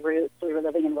back to my roots. We were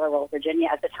living in rural Virginia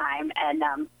at the time, and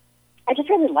I just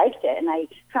really liked it, and I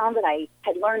found that I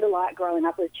had learned a lot growing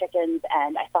up with chickens,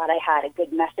 and I thought I had a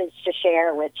good message to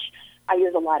share, which I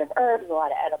use a lot of herbs, a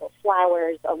lot of edible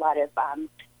flowers, a lot of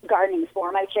gardening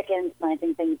for my chickens,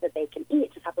 planting things that they can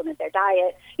eat to supplement their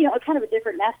diet. It's kind of a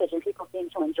different message, and people seem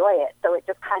to enjoy it. So it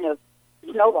just kind of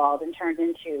snowballed and turned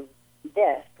into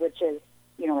this, which is,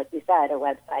 like you said, a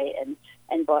website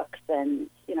and books and,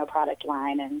 product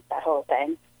line and that whole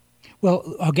thing.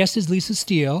 Well, our guest is Lisa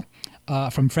Steele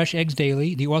from Fresh Eggs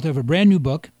Daily, the author of a brand new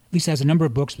book. Lisa has a number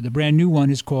of books, but the brand new one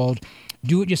is called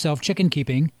Do-It-Yourself Chicken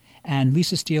Keeping. And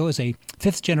Lisa Steele is a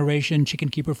fifth-generation chicken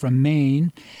keeper from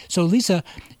Maine. So, Lisa,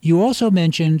 you also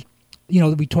mentioned,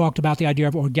 we talked about the idea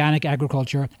of organic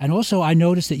agriculture. And also I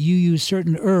noticed that you use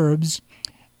certain herbs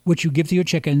which you give to your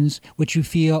chickens, which you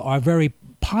feel are very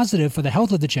positive for the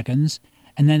health of the chickens.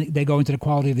 And then they go into the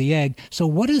quality of the egg. So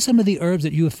what are some of the herbs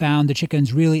that you have found the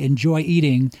chickens really enjoy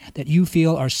eating that you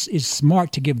feel is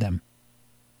smart to give them?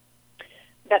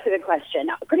 That's a good question.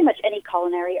 Pretty much any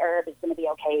culinary herb is going to be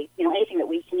okay. Anything that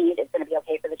we can eat is going to be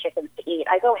okay for the chickens to eat.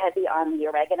 I go heavy on the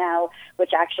oregano,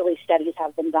 which actually studies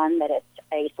have been done that it's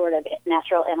a sort of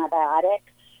natural antibiotic.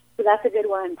 So that's a good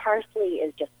one. Parsley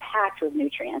is just packed with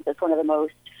nutrients. It's one of the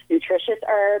most nutritious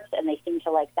herbs, and they seem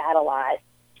to like that a lot.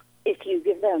 If you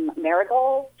give them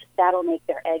marigolds, that'll make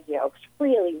their egg yolks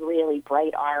really, really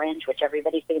bright orange, which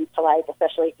everybody seems to like,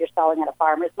 especially if you're selling at a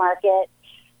farmer's market.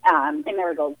 And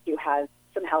marigolds do have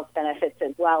some health benefits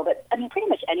as well. But, pretty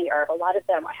much any herb, a lot of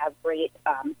them have great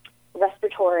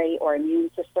respiratory or immune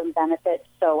system benefits.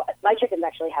 So my chickens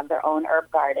actually have their own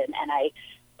herb garden, and I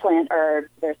plant herbs.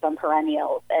 There's some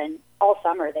perennials, and all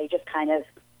summer they just kind of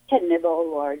can nibble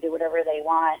or do whatever they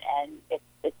want, and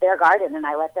it's their garden, and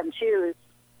I let them choose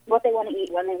what they want to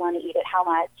eat, when they want to eat it, how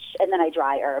much, and then I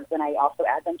dry herbs, and I also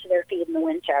add them to their feed in the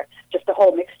winter, just a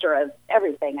whole mixture of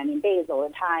everything. Basil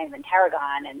and thyme and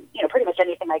tarragon and, pretty much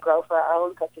anything I grow for our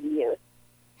own cooking use.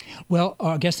 Well,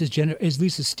 our guest is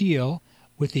Lisa Steele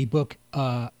with the book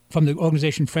from the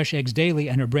organization Fresh Eggs Daily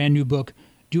and her brand new book,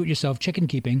 Do-It-Yourself Chicken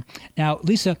Keeping. Now,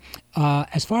 Lisa,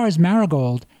 as far as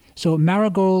marigold, so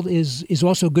marigold is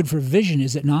also good for vision,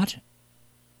 is it not?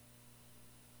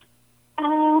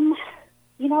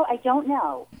 I don't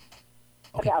know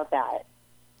about that.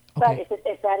 Okay. But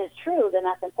if that is true, then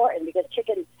that's important because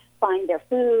chickens find their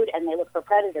food and they look for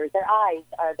predators. Their eyes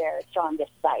are their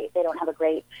strongest sight. They don't have a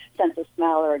great sense of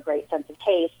smell or a great sense of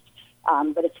taste,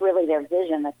 but it's really their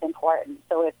vision that's important.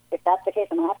 So if that's the case,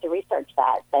 I'm going to have to research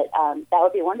that. But that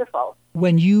would be wonderful.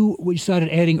 When you started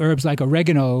adding herbs like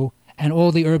oregano and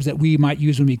all the herbs that we might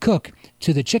use when we cook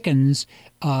to the chickens,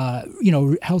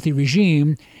 healthy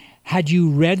regime, had you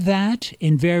read that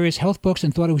in various health books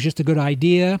and thought it was just a good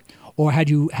idea? Or had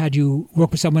you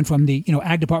worked with someone from the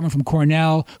ag department from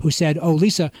Cornell who said, oh,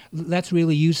 Lisa, let's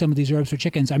really use some of these herbs for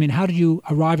chickens? How did you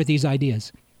arrive at these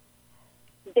ideas?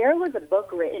 There was a book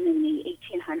written in the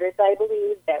 1800s, I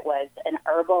believe, that was an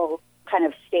herbal kind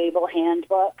of stable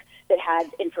handbook that had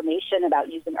information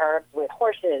about using herbs with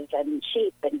horses and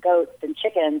sheep and goats and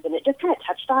chickens. And it just kind of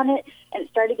touched on it and it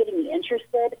started getting me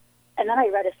interested. And then I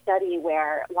read a study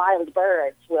where wild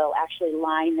birds will actually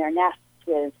line their nests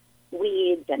with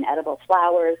weeds and edible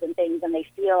flowers and things, and the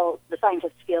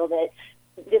scientists feel that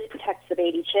this protects the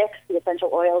baby chicks. The essential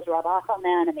oils rub off on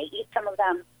them, and they eat some of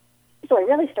them. So I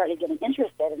really started getting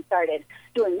interested and started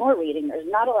doing more reading. There's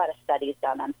not a lot of studies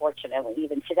done, unfortunately,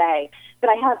 even today.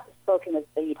 But I have spoken with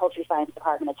the Poultry Science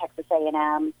Department at Texas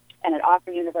A&M and at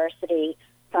Auburn University,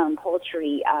 some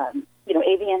poultry,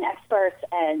 avian experts,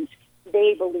 and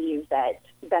they believe that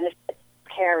benefits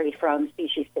carry from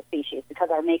species to species because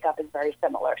our makeup is very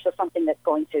similar. So something that's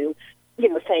going to,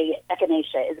 say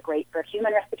echinacea is great for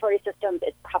human respiratory systems,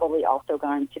 it's probably also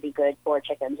going to be good for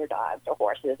chickens or dogs or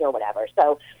horses or whatever.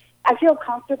 So I feel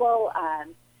comfortable.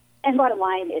 And bottom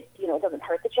line, it doesn't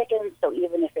hurt the chickens. So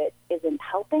even if it isn't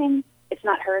helping, it's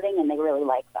not hurting, and they really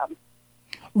like them.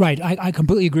 Right. I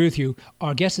completely agree with you.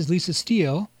 Our guest is Lisa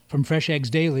Steele from Fresh Eggs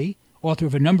Daily, author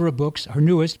of a number of books, her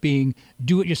newest being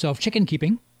Do-It-Yourself Chicken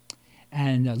Keeping.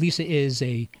 And Lisa is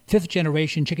a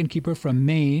fifth-generation chicken keeper from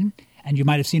Maine, and you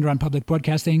might have seen her on public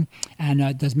broadcasting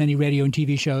and does many radio and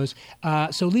TV shows.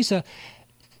 So, Lisa,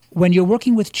 when you're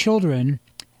working with children,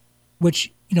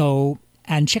 which,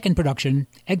 and chicken production,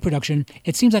 egg production,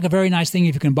 it seems like a very nice thing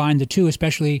if you combine the two,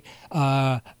 especially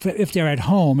if they're at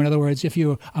home. In other words, if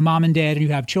you're a mom and dad and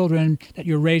you have children that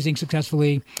you're raising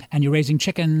successfully and you're raising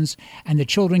chickens and the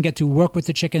children get to work with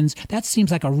the chickens, that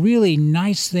seems like a really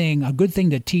nice thing, a good thing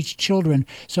to teach children.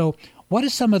 So what are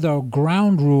some of the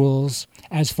ground rules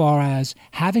as far as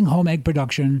having home egg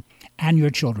production and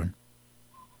your children?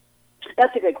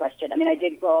 That's a good question. I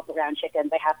did grow up around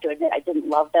chickens. I have to admit I didn't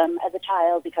love them as a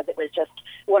child because it was just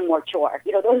one more chore.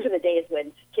 Those were the days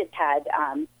when kids had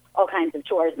all kinds of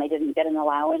chores and they didn't get an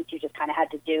allowance. You just kind of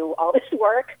had to do all this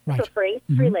work for free,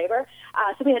 free labor.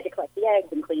 So we had to collect the eggs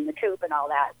and clean the coop and all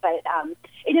that. But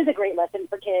it is a great lesson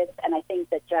for kids, and I think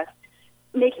that just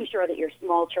making sure that your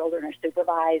small children are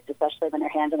supervised, especially when they're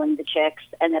handling the chicks,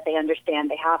 and that they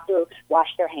understand they have to wash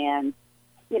their hands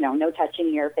no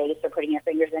touching your face or putting your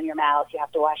fingers in your mouth. You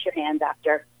have to wash your hands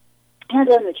after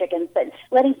handling the chickens. But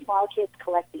letting small kids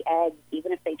collect the eggs,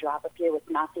 even if they drop a few, it's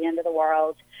not the end of the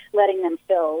world. Letting them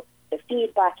fill the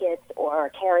feed buckets or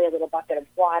carry a little bucket of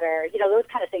water, those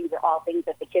kind of things are all things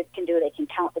that the kids can do. They can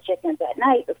count the chickens at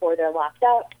night before they're locked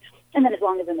up. And then as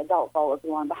long as an adult follows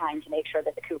along behind to make sure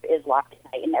that the coop is locked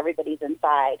at night and everybody's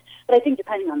inside. But I think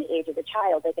depending on the age of the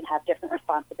child, they can have different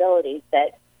responsibilities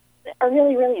that are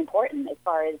really, really important as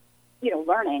far as,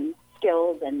 learning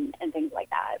skills and things like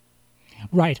that.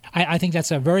 Right. I think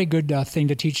that's a very good thing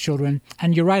to teach children.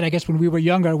 And you're right. I guess when we were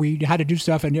younger, we had to do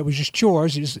stuff, and it was just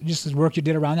chores, just as work you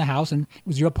did around the house, and it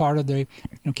was your part of the,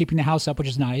 keeping the house up, which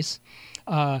is nice.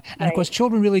 And of course,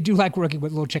 children really do like working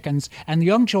with little chickens, and the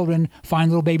young children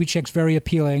find little baby chicks very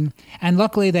appealing. And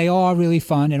luckily, they are really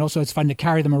fun, and also it's fun to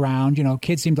carry them around.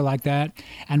 Kids seem to like that.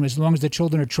 And as long as the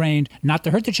children are trained not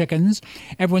to hurt the chickens,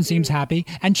 everyone seems happy.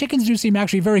 And chickens do seem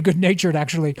actually very good-natured,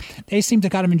 actually. They seem to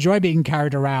kind of enjoy being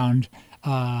carried around.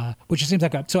 Which it seems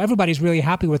like so everybody's really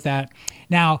happy with that.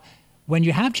 Now, when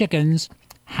you have chickens,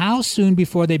 how soon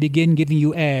before they begin giving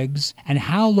you eggs, and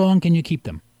how long can you keep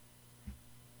them?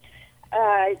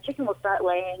 Chicken will start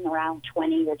laying around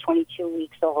 20 or 22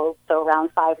 weeks old, so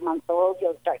around 5 months old,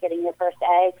 you'll start getting your first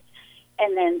eggs,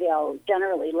 and then they'll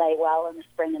generally lay well in the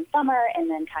spring and summer, and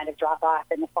then kind of drop off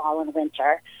in the fall and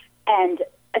winter. And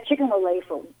a chicken will lay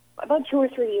for about 2 or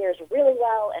 3 years really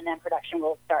well, and then production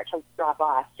will start to drop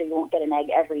off, so you won't get an egg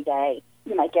every day.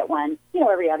 You might get one,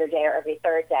 every other day or every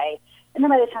third day. And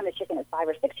then by the time the chicken is 5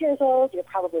 or 6 years old, you're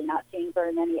probably not seeing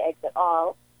very many eggs at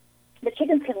all. The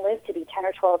chickens can live to be 10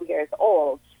 or 12 years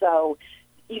old, so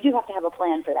you do have to have a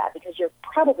plan for that, because you're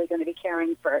probably going to be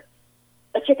caring for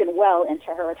a chicken well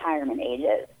into her retirement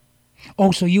ages.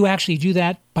 Oh, so you actually do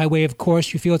that by way of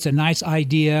course. You feel it's a nice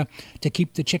idea to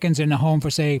keep the chickens in the home for,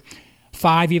 say,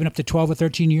 5, even up to 12 or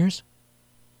 13 years?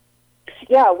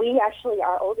 Yeah, we actually,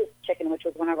 our oldest chicken, which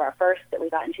was one of our first that we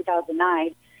got in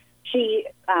 2009, she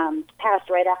passed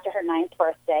right after her 9th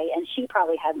birthday, and she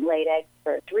probably hadn't laid eggs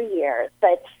for 3 years.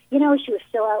 But, she was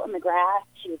still out in the grass.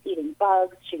 She was eating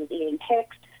bugs. She was eating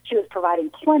ticks. She was providing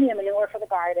plenty of manure for the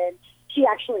garden. She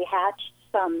actually hatched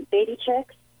some baby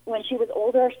chicks when she was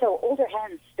older, so older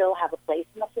hens still have a place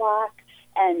in the flock.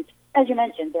 And as you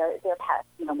mentioned, they're pets,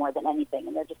 more than anything,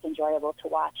 and they're just enjoyable to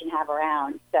watch and have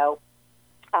around. So,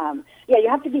 you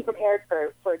have to be prepared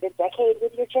for a good decade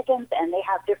with your chickens, and they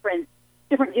have different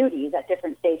duties at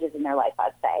different stages in their life,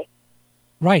 I'd say.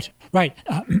 Right.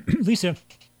 Lisa,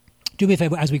 do me a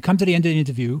favor. As we come to the end of the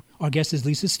interview, our guest is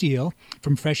Lisa Steele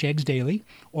from Fresh Eggs Daily,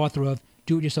 author of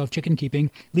Do-It-Yourself Chicken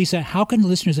Keeping. Lisa, how can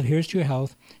listeners of Here's to Your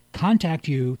Health contact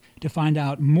you to find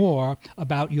out more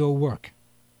about your work?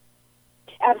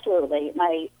 Absolutely.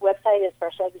 My website is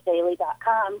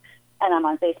fresheggsdaily.com, and I'm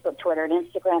on Facebook, Twitter, and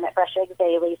Instagram at Fresh Eggs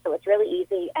Daily, so it's really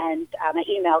easy. And my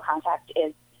email contact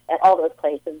is at all those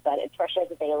places, but it's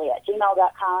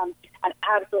fresheggsdaily@gmail.com. I'm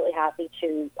absolutely happy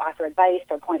to offer advice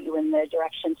or point you in the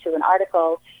direction to an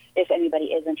article if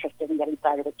anybody is interested in getting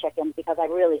started with chickens, because I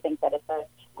really think that it's a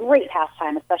great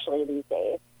pastime, especially these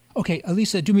days. Okay,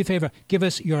 Lisa, do me a favor. Give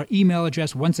us your email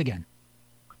address once again.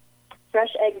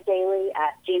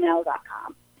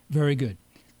 fresheggsdaily@gmail.com. Very good.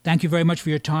 Thank you very much for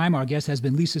your time. Our guest has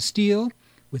been Lisa Steele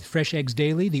with Fresh Eggs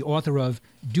Daily, the author of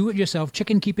Do-It-Yourself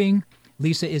Chicken Keeping.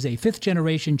 Lisa is a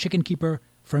 5th-generation chicken keeper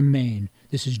from Maine.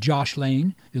 This is Josh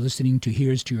Lane. You're listening to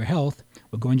Here's to Your Health.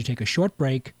 We're going to take a short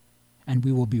break, and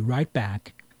we will be right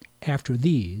back after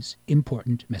these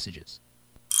important messages.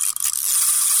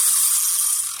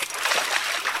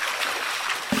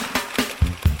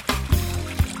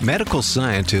 Medical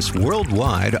scientists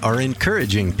worldwide are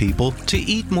encouraging people to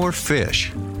eat more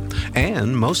fish.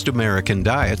 And most American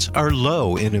diets are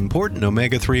low in important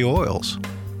omega-3 oils.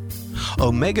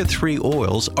 Omega-3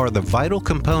 oils are the vital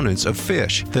components of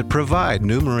fish that provide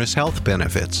numerous health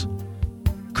benefits.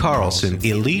 Carlson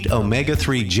Elite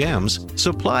Omega-3 Gems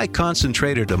supply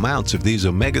concentrated amounts of these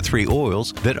omega-3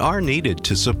 oils that are needed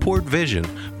to support vision,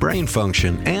 brain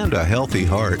function, and a healthy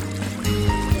heart.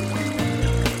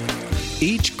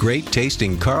 Each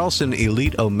great-tasting Carlson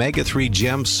Elite Omega-3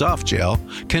 Gem Soft Gel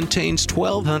contains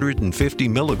 1,250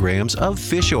 milligrams of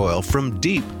fish oil from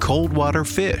deep cold water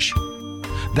fish.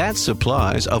 That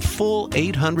supplies a full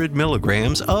 800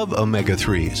 milligrams of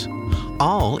omega-3s,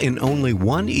 all in only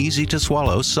one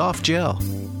easy-to-swallow soft gel.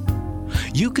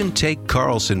 You can take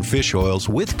Carlson fish oils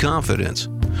with confidence,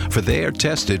 for they are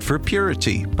tested for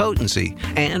purity, potency,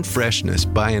 and freshness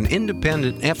by an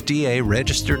independent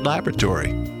FDA-registered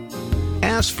laboratory.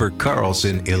 Ask for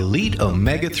Carlson Elite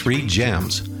Omega-3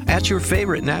 Gems at your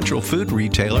favorite natural food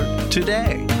retailer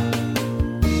today.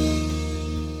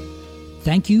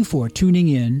 Thank you for tuning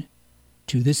in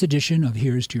to this edition of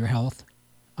Here's to Your Health.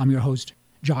 I'm your host,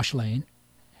 Josh Lane,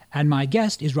 and my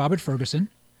guest is Robert Ferguson.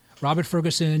 Robert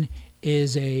Ferguson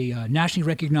is a nationally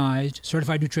recognized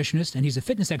certified nutritionist, and he's a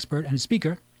fitness expert and a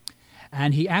speaker.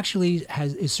 And he actually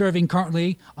is serving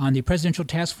currently on the Presidential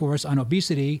Task Force on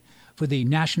Obesity for the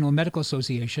National Medical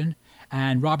Association.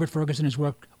 And Robert Ferguson has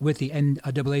worked with the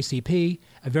NAACP,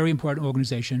 a very important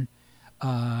organization,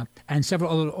 and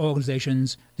several other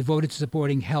organizations devoted to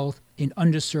supporting health in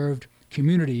underserved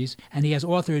communities. And he has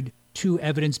authored 2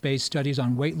 evidence-based studies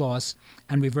on weight loss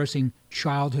and reversing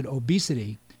childhood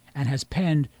obesity, and has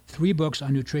penned 3 books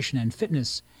on nutrition and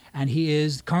fitness. And he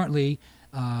is currently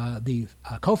the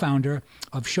co-founder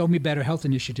of Show Me Better Health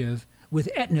Initiative with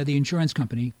Aetna, the insurance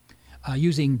company,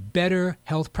 using better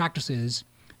health practices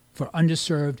for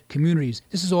underserved communities.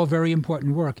 This is all very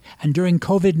important work. And during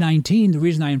COVID-19, the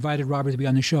reason I invited Robert to be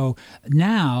on the show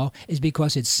now is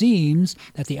because it seems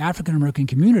that the African American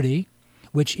community,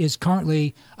 which is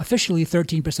currently officially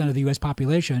 13% of the U.S.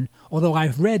 population, although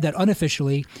I've read that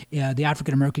unofficially the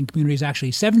African American community is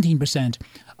actually 17%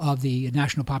 of the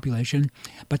national population,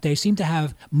 but they seem to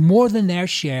have more than their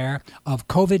share of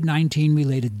COVID-19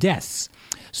 related deaths.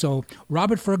 So,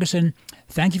 Robert Ferguson,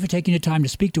 thank you for taking the time to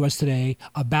speak to us today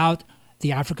about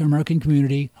the African American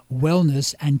community,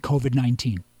 wellness, and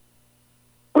COVID-19.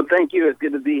 Well, thank you. It's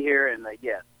good to be here. And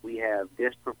yes, we have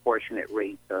disproportionate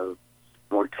rates of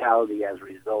mortality as a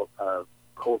result of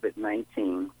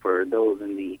COVID-19 for those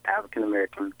in the African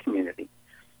American community.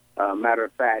 Matter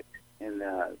of fact, in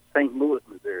St. Louis,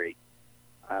 Missouri,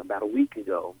 about a week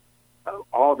ago,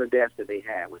 all the deaths that they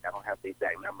had, which I don't have the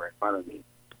exact number in front of me,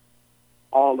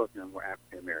 all of them were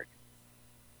African American.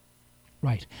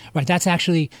 Right. That's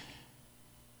actually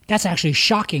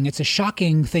shocking. It's a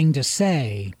shocking thing to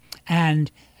say. And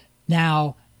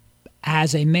now,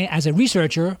 as a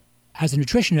researcher, as a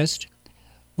nutritionist,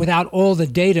 without all the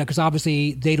data, because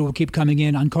obviously data will keep coming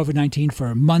in on COVID-19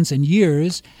 for months and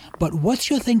years, but what's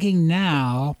your thinking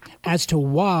now as to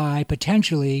why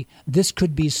potentially this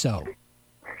could be so?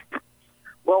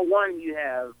 Well, one, you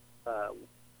have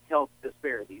health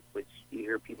disparities, which you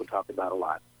hear people talk about a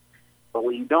lot. But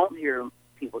what you don't hear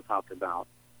people talk about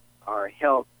are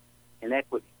health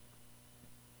inequities.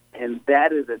 And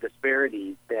that is a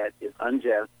disparity that is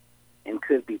unjust and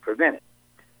could be prevented.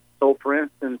 So, for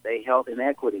instance, a health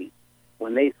inequity,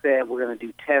 when they said we're going to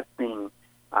do testing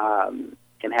and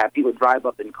have people drive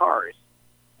up in cars,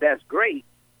 that's great,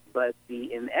 but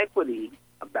the inequity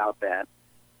about that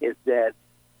is that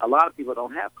a lot of people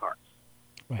don't have cars.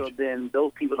 Right. So then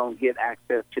those people don't get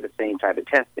access to the same type of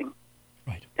testing.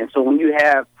 Right. And so when you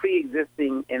have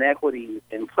pre-existing inequities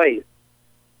in place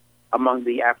among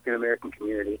the African American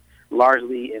community,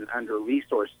 largely in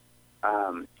under-resourced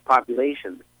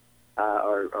populations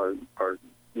or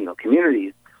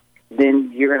communities,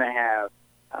 then you're going to have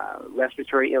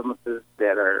respiratory illnesses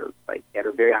that are at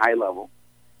a very high level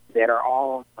that are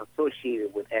all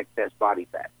associated with excess body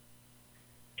fat.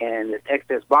 And this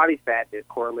excess body fat that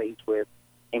correlates with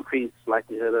increased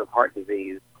likelihood of heart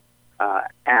disease,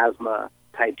 asthma,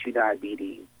 type 2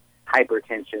 diabetes,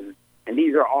 hypertension, and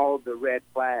these are all the red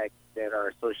flags that are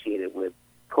associated with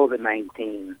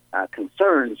COVID-19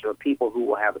 concerns for people who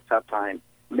will have a tough time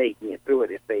making it through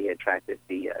it if they attracted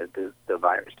the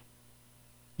virus.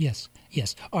 Yes.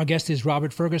 Our guest is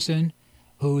Robert Ferguson,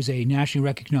 who is a nationally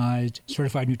recognized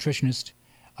certified nutritionist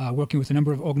working with a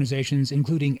number of organizations,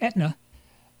 including Aetna,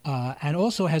 and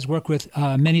also has worked with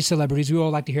many celebrities. We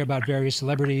all like to hear about various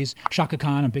celebrities. Chaka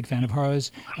Khan, I'm a big fan of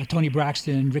hers. Toni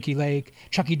Braxton, Ricky Lake,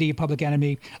 Chucky D, Public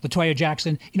Enemy, LaToya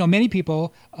Jackson. Many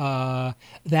people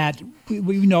that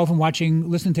we know from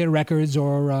listening to their records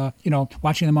or,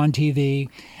 watching them on TV.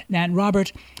 And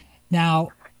Robert, now,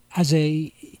 as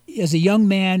a young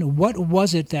man, what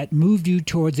was it that moved you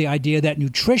towards the idea that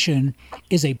nutrition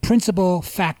is a principal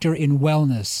factor in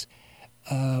wellness?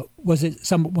 Was it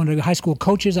one of the high school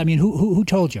coaches? I mean, who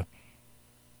told you?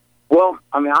 Well,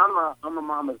 I'm a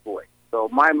mama's boy. So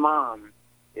my mom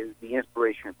is the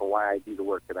inspiration for why I do the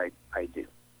work that I do.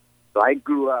 So I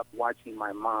grew up watching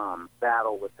my mom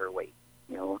battle with her weight.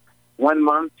 1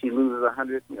 month she loses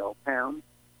 100 pounds.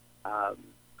 A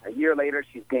year later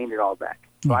she's gained it all back.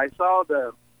 So I saw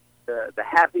the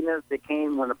happiness that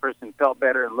came when a person felt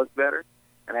better and looked better,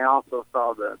 and I also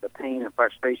saw the pain and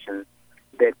frustration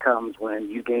that comes when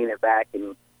you gain it back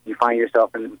and you find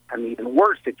yourself in an even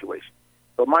worse situation.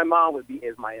 So my mom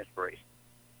is my inspiration.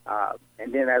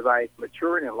 And then as I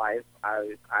matured in life,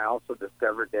 I also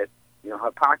discovered that,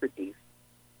 Hippocrates,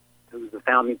 who's the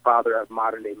founding father of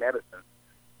modern day medicine,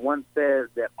 once says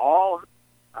that all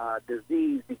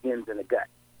disease begins in the gut.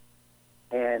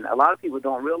 And a lot of people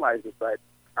don't realize it, but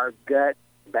our gut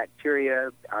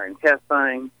bacteria, our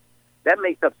intestine, that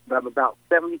makes up about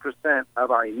 70%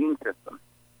 of our immune system.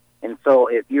 And so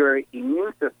if your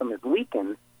immune system is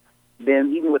weakened,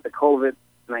 then even with the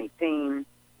COVID-19,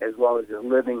 as well as just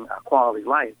living a quality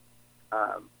life,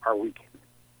 are weakened,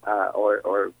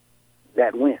 or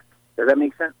that wins. Does that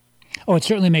make sense? Oh, it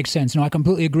certainly makes sense. No, I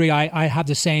completely agree. I have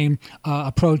the same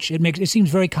approach. It seems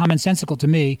very commonsensical to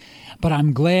me, but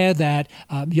I'm glad that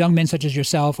young men such as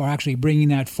yourself are actually bringing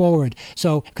that forward.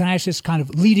 So can I ask this kind of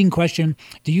leading question?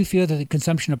 Do you feel that the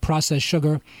consumption of processed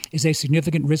sugar is a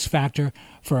significant risk factor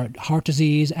for heart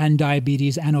disease and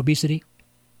diabetes and obesity?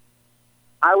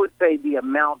 I would say the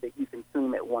amount that you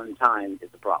consume at one time is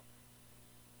a problem.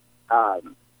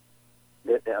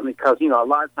 Because, a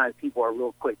lot of times people are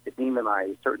real quick to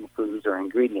demonize certain foods or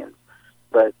ingredients.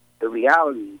 But the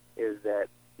reality is that,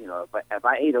 if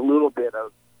I ate a little bit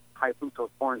of high fructose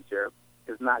corn syrup,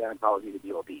 it's not going to cause you to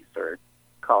be obese or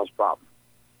cause problems.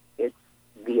 It's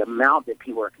the amount that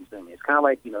people are consuming. It's kind of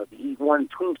like, if you eat one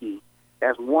Twinkie,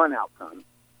 that's one outcome.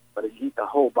 But if you eat the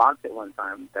whole box at one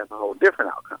time, that's a whole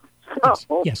different outcome.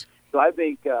 Yes. So I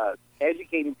think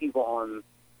educating people on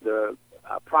the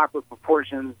proper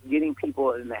proportions, getting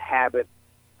people in the habit,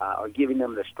 or giving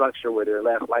them the structure where they're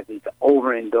less likely to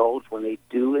overindulge when they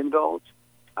do indulge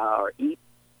or eat.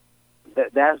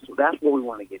 That's where we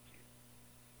want to get to.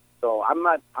 So I'm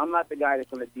not the guy that's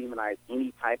going to demonize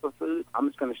any type of food. I'm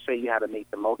just going to show you how to make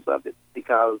the most of it,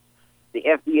 because the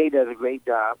FDA does a great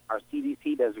job. Our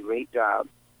CDC does a great job.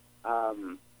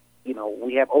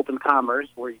 We have open commerce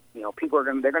where people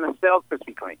are they're going to sell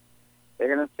Krispy Kreme.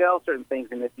 They're going to sell certain things,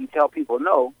 and if you tell people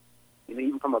no,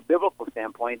 even from a biblical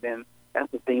standpoint, then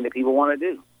that's the thing that people want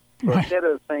to do. So instead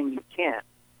of saying you can't,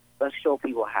 let's show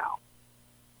people how.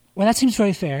 Well, that seems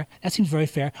very fair.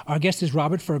 Our guest is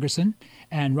Robert Ferguson,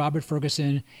 and Robert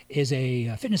Ferguson is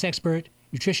a fitness expert,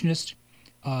 nutritionist,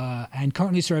 and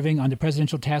currently serving on the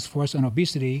Presidential Task Force on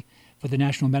Obesity for the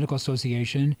National Medical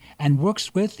Association, and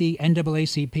works with the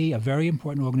NAACP, a very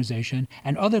important organization,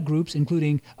 and other groups,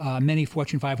 including many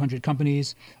Fortune 500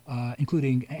 companies,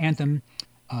 including Anthem,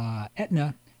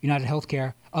 Aetna, United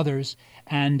Healthcare, others,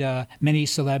 and many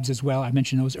celebs as well. I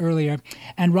mentioned those earlier.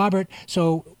 And Robert,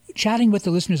 so chatting with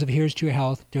the listeners of Here's to Your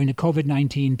Health during the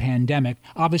COVID-19 pandemic,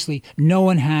 obviously no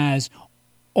one has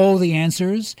all the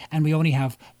answers, and we only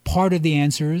have part of the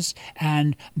answers,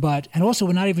 and also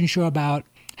we're not even sure about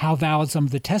how valid some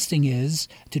of the testing is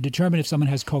to determine if someone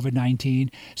has COVID-19.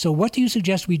 So what do you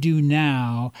suggest we do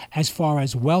now as far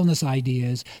as wellness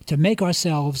ideas to make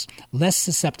ourselves less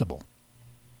susceptible?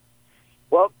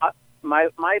 Well,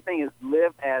 my thing is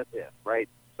live as if, right?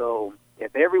 So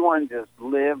if everyone just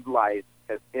lived life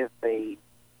as if they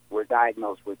were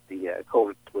diagnosed with the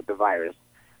COVID, with the virus,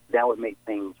 that would make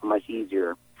things much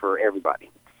easier for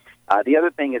everybody. The other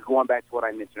thing is going back to what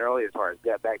I mentioned earlier as far as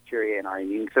gut bacteria in our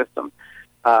immune system.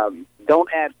 Don't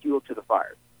add fuel to the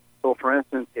fire. So, for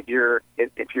instance, if you're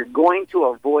going to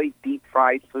avoid deep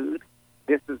fried food,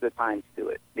 this is the time to do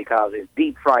it, because it's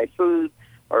deep fried food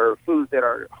or foods that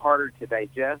are harder to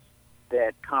digest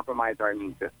that compromise our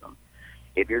immune system.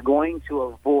 If you're going to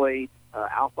avoid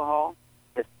alcohol,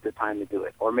 this is the time to do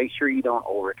it, or make sure you don't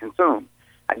overconsume.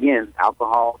 Again,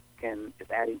 alcohol is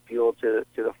adding fuel to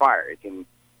the fire.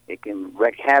 It can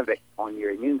wreak havoc on your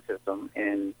immune system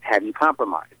and have you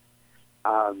compromised.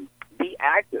 Be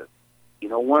active.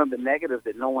 One of the negatives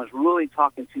that no one's really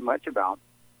talking too much about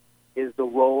is the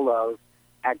role of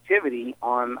activity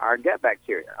on our gut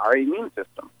bacteria, our immune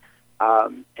system.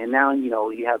 And now,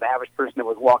 you have the average person that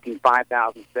was walking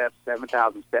 5,000 steps,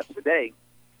 7,000 steps a day.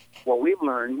 What we've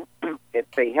learned at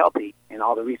Stay Healthy and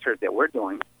all the research that we're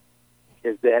doing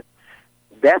is that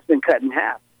that's been cut in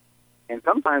half, and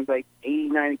sometimes like 80,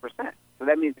 90%. So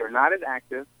that means they're not as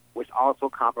active, which also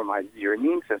compromises your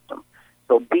immune system.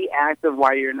 So be active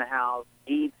while you're in the house.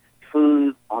 Eat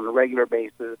food on a regular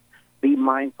basis. Be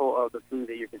mindful of the food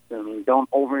that you're consuming. Don't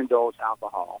overindulge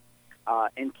alcohol.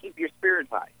 And keep your spirits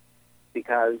high,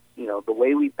 because, the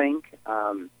way we think,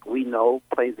 we know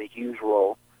plays a huge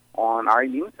role on our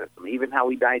immune system, even how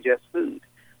we digest food.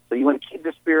 So you want to keep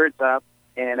the spirits up.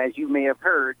 And as you may have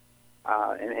heard,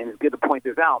 and it's good to point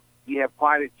this out, you have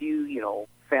quite a few,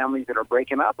 families that are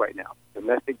breaking up right now.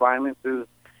 Domestic violence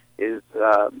is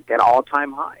at an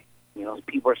all-time high.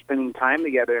 People are spending time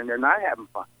together and they're not having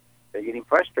fun. They're getting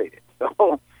frustrated.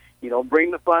 So,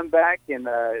 bring the fun back and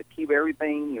keep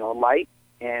everything, light,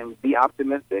 and be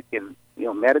optimistic, and,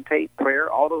 meditate,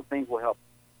 prayer. All those things will help.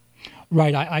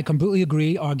 Right. I completely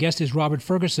agree. Our guest is Robert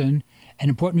Ferguson, an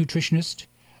important nutritionist,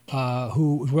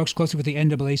 who works closely with the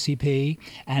NAACP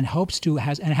and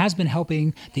has been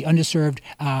helping the underserved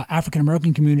African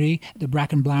American community, the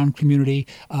Black and Brown community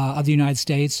of the United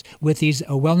States, with these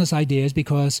wellness ideas,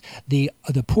 because the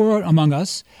poor among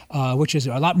us, which is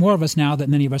a lot more of us now that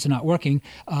many of us are not working,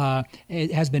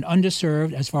 it has been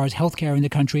underserved as far as healthcare in the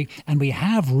country, and we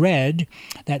have read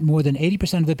that more than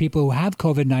 80% of the people who have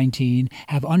COVID-19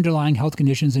 have underlying health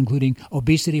conditions, including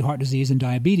obesity, heart disease, and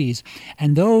diabetes.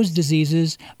 And those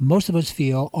diseases, most of us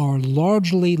feel, are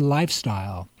largely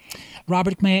lifestyle.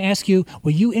 Robert, may I ask you,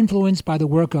 were you influenced by the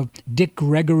work of Dick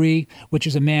Gregory, which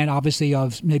is a man obviously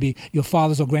of maybe your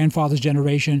father's or grandfather's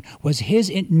generation? Was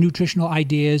his nutritional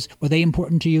ideas, were they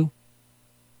important to you?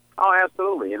 Oh,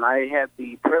 absolutely. And I had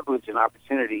the privilege and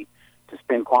opportunity to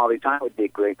spend quality time with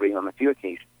Dick Gregory on a few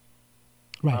occasions.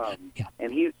 Right.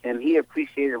 And he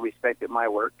appreciated and respected my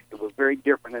work. It was very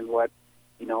different than what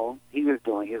he was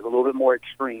doing. He was a little bit more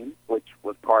extreme, which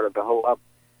was part of the whole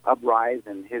uprise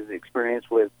and his experience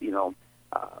with, the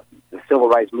civil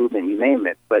rights movement, you name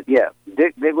it. But, yeah,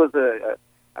 Dick was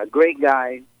a great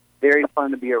guy, very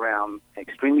fun to be around,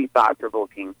 extremely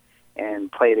thought-provoking,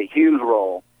 and played a huge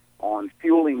role on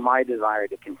fueling my desire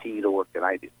to continue the work that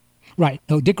I do. Right.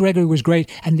 No, Dick Gregory was great.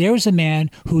 And there was a man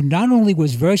who not only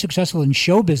was very successful in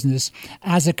show business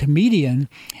as a comedian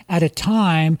at a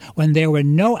time when there were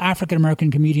no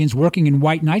African-American comedians working in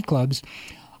white nightclubs.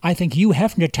 I think Hugh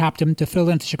Hefner tapped him to fill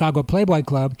in at the Chicago Playboy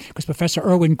Club because Professor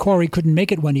Irwin Corey couldn't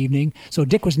make it one evening. So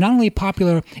Dick was not only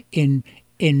popular in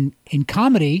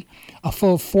comedy a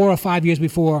full 4 or 5 years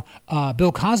before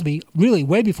Bill Cosby, really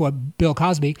way before Bill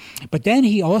Cosby, but then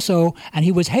he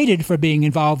was hated for being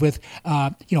involved with,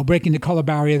 breaking the color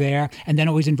barrier there, and then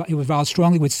he was involved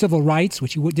strongly with civil rights,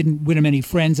 which didn't win him any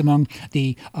friends among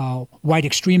the white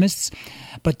extremists.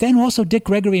 But then also Dick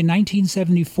Gregory in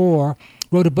 1974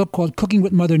 wrote a book called Cooking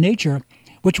with Mother Nature,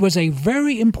 which was a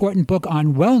very important book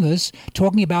on wellness,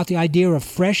 talking about the idea of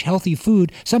fresh, healthy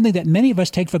food, something that many of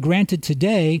us take for granted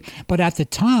today. But at the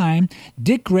time,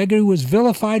 Dick Gregory was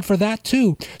vilified for that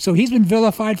too. So he's been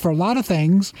vilified for a lot of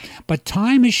things, but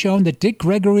time has shown that Dick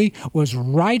Gregory was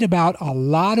right about a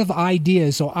lot of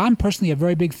ideas. So I'm personally a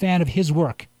very big fan of his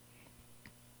work.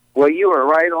 Well, you are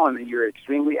right on, and you're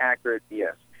extremely accurate,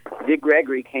 yes. Dick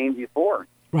Gregory came before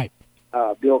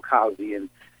Bill Cosby and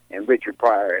Richard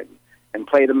Pryor, and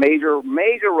played a major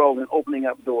role in opening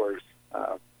up doors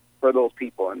for those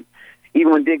people. And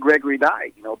even when Dick Gregory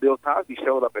died, Bill Cosby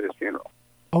showed up at his funeral.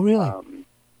 Oh, really?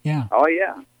 Yeah. Oh,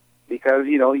 yeah. Because,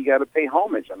 you got to pay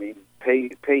homage. I mean, pay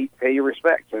your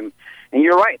respects. And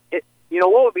you're right.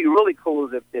 What would be really cool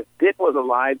is if Dick was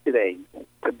alive today,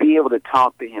 to be able to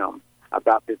talk to him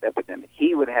about this epidemic.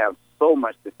 He would have so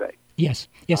much to say. Yes,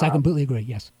 I completely agree.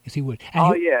 Yes, he would.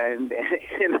 And and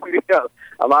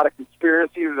a lot of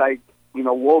conspiracies,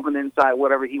 woven inside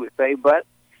whatever he would say. But,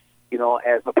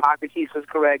 as Hippocrates is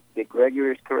correct, Dick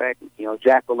Gregory is correct.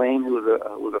 Jack LaLanne, who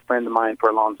was a friend of mine for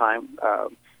a long time,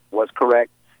 was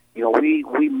correct.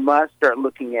 We must start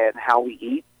looking at how we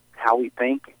eat, how we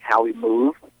think, how we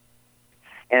move.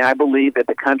 And I believe that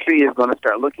the country is going to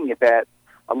start looking at that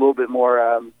a little bit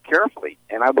more carefully.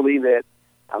 And I believe that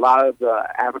a lot of the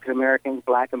African Americans,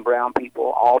 Black and brown people,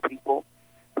 all people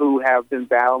who have been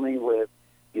battling with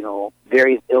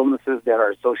various illnesses that are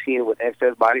associated with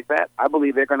excess body fat, I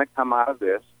believe they're going to come out of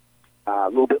this a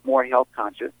little bit more health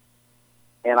conscious.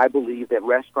 And I believe that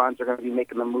restaurants are going to be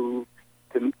making the move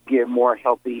to give more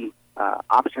healthy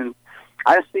options.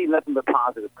 I see nothing but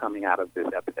positive coming out of this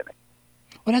epidemic.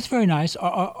 Well, that's very nice.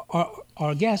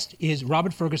 Our guest is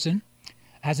Robert Ferguson,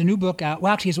 has a new book out.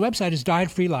 Well, actually, his website is Diet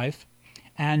Free Life.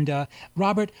 And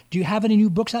Robert, do you have any new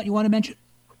books out you want to mention?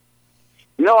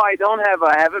 No, I don't have.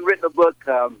 I haven't written a book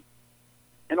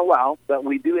in a while, but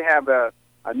we do have a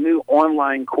new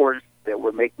online course that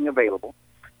we're making available.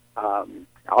 All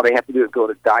they have to do is go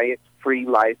to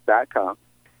dietfreelife.com,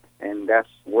 and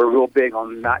we're real big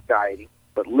on not dieting,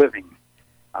 but living,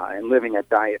 and living a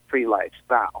diet-free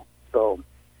lifestyle. So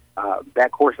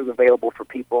that course is available for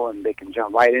people, and they can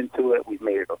jump right into it. We've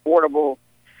made it affordable.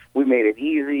 We made it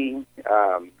easy.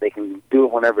 They can do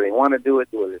it whenever they want to do it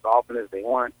as often as they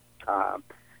want.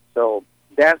 So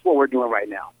that's what we're doing right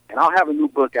now. And I'll have a new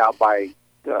book out by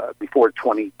before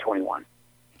 2021.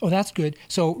 Oh, that's good.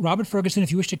 So, Robert Ferguson, if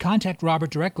you wish to contact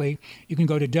Robert directly, you can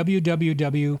go to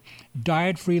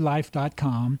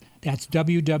www.dietfreelife.com. That's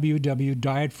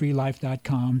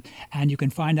www.dietfreelife.com. And you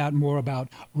can find out more about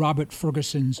Robert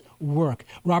Ferguson's work.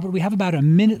 Robert, we have about a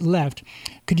minute left.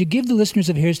 Could you give the listeners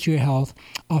of Here's to Your Health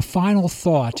a final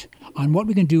thought on what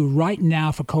we can do right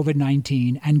now for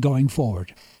COVID-19 and going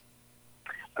forward?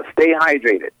 Stay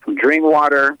hydrated. Drink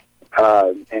water.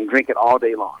 and drink it all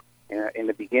day long. In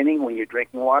the beginning, when you're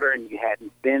drinking water and you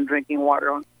hadn't been drinking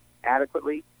water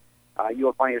adequately,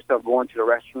 you'll find yourself going to the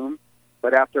restroom.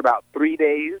 But after about 3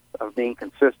 days of being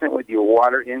consistent with your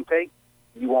water intake,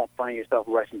 you won't find yourself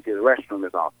rushing to the restroom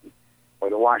as often or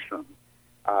the washroom.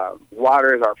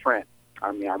 Water is our friend.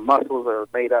 I mean, our muscles are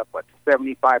made up of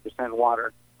 75%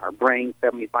 water, our brain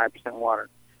 75% water,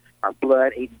 our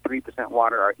blood 83%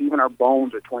 water, even our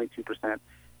bones are 22%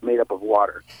 made up of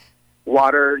water.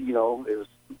 Water,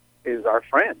 is our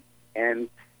friend. And,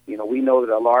 we know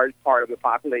that a large part of the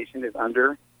population is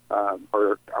under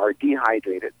or are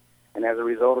dehydrated. And as a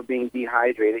result of being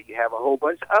dehydrated, you have a whole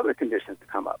bunch of other conditions to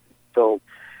come up. So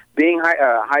being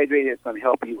hydrated is going to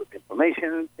help you with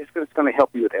inflammation. It's going to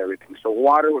help you with everything. So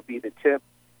water would be the tip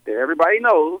that everybody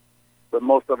knows, but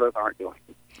most of us aren't doing.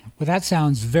 Well, that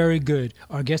sounds very good.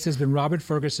 Our guest has been Robert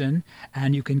Ferguson,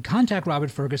 and you can contact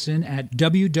Robert Ferguson at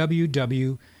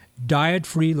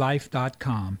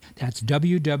www.dietfreelife.com. That's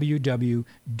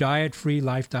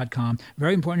www.dietfreelife.com.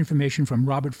 Very important information from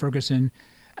Robert Ferguson.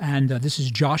 And this is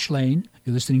Josh Lane.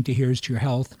 You're listening to Here's to Your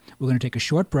Health. We're going to take a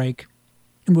short break,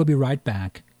 and we'll be right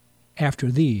back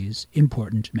after these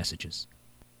important messages.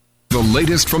 The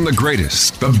latest from the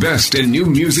greatest, the best in new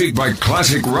music by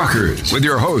classic rockers, with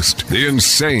your host, the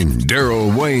insane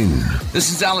Daryl Wayne. This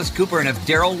is Alice Cooper, and if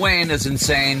Daryl Wayne is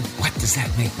insane, what does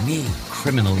that make me?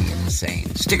 Criminally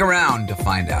insane. Stick around to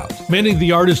find out. Many of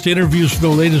the artist interviews for the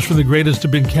latest from the greatest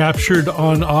have been captured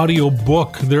on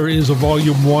audiobook. There is a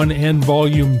Volume 1 and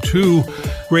Volume 2.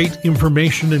 Great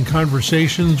information and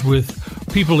conversations with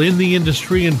people in the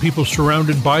industry and people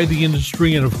surrounded by the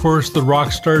industry, and of course the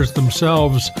rock stars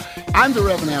themselves. I'm the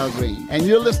Reverend Al Green, and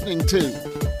you're listening to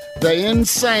the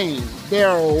insane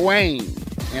Daryl Wayne.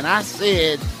 And I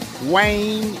said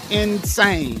Wayne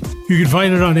Insane. You can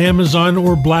find it on Amazon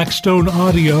or Blackstone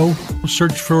Audio.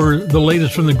 Search for the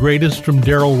latest from the greatest from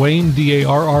Daryl Wayne,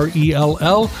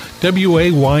 Darrell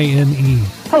Wayne.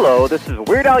 Hello, this is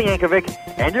Weird Al Yankovic,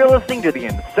 and you're listening to the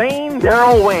insane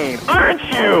Daryl Wayne, aren't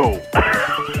you?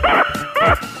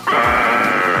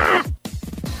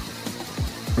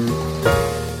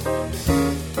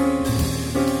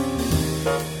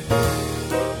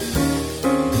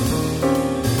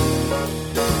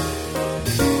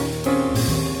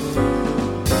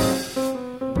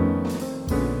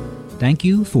 Thank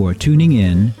you for tuning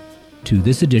in to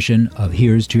this edition of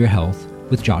Here's to Your Health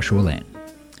with Joshua Lane.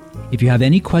 If you have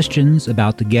any questions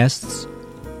about the guests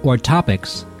or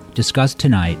topics discussed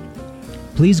tonight,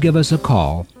 please give us a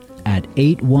call at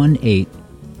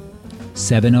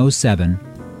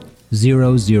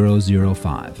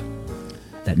 818-707-0005.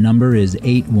 That number is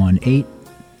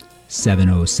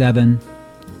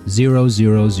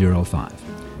 818-707-0005.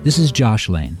 This is Josh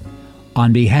Lane.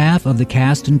 On behalf of the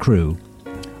cast and crew,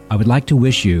 I would like to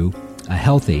wish you a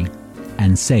healthy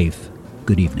and safe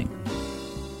good evening.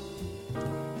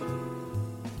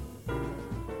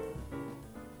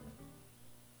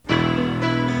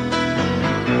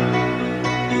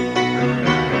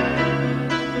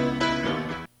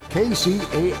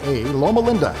 KCAA Loma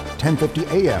Linda, 1050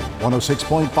 AM,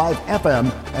 106.5 FM,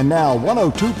 and now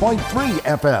 102.3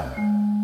 FM.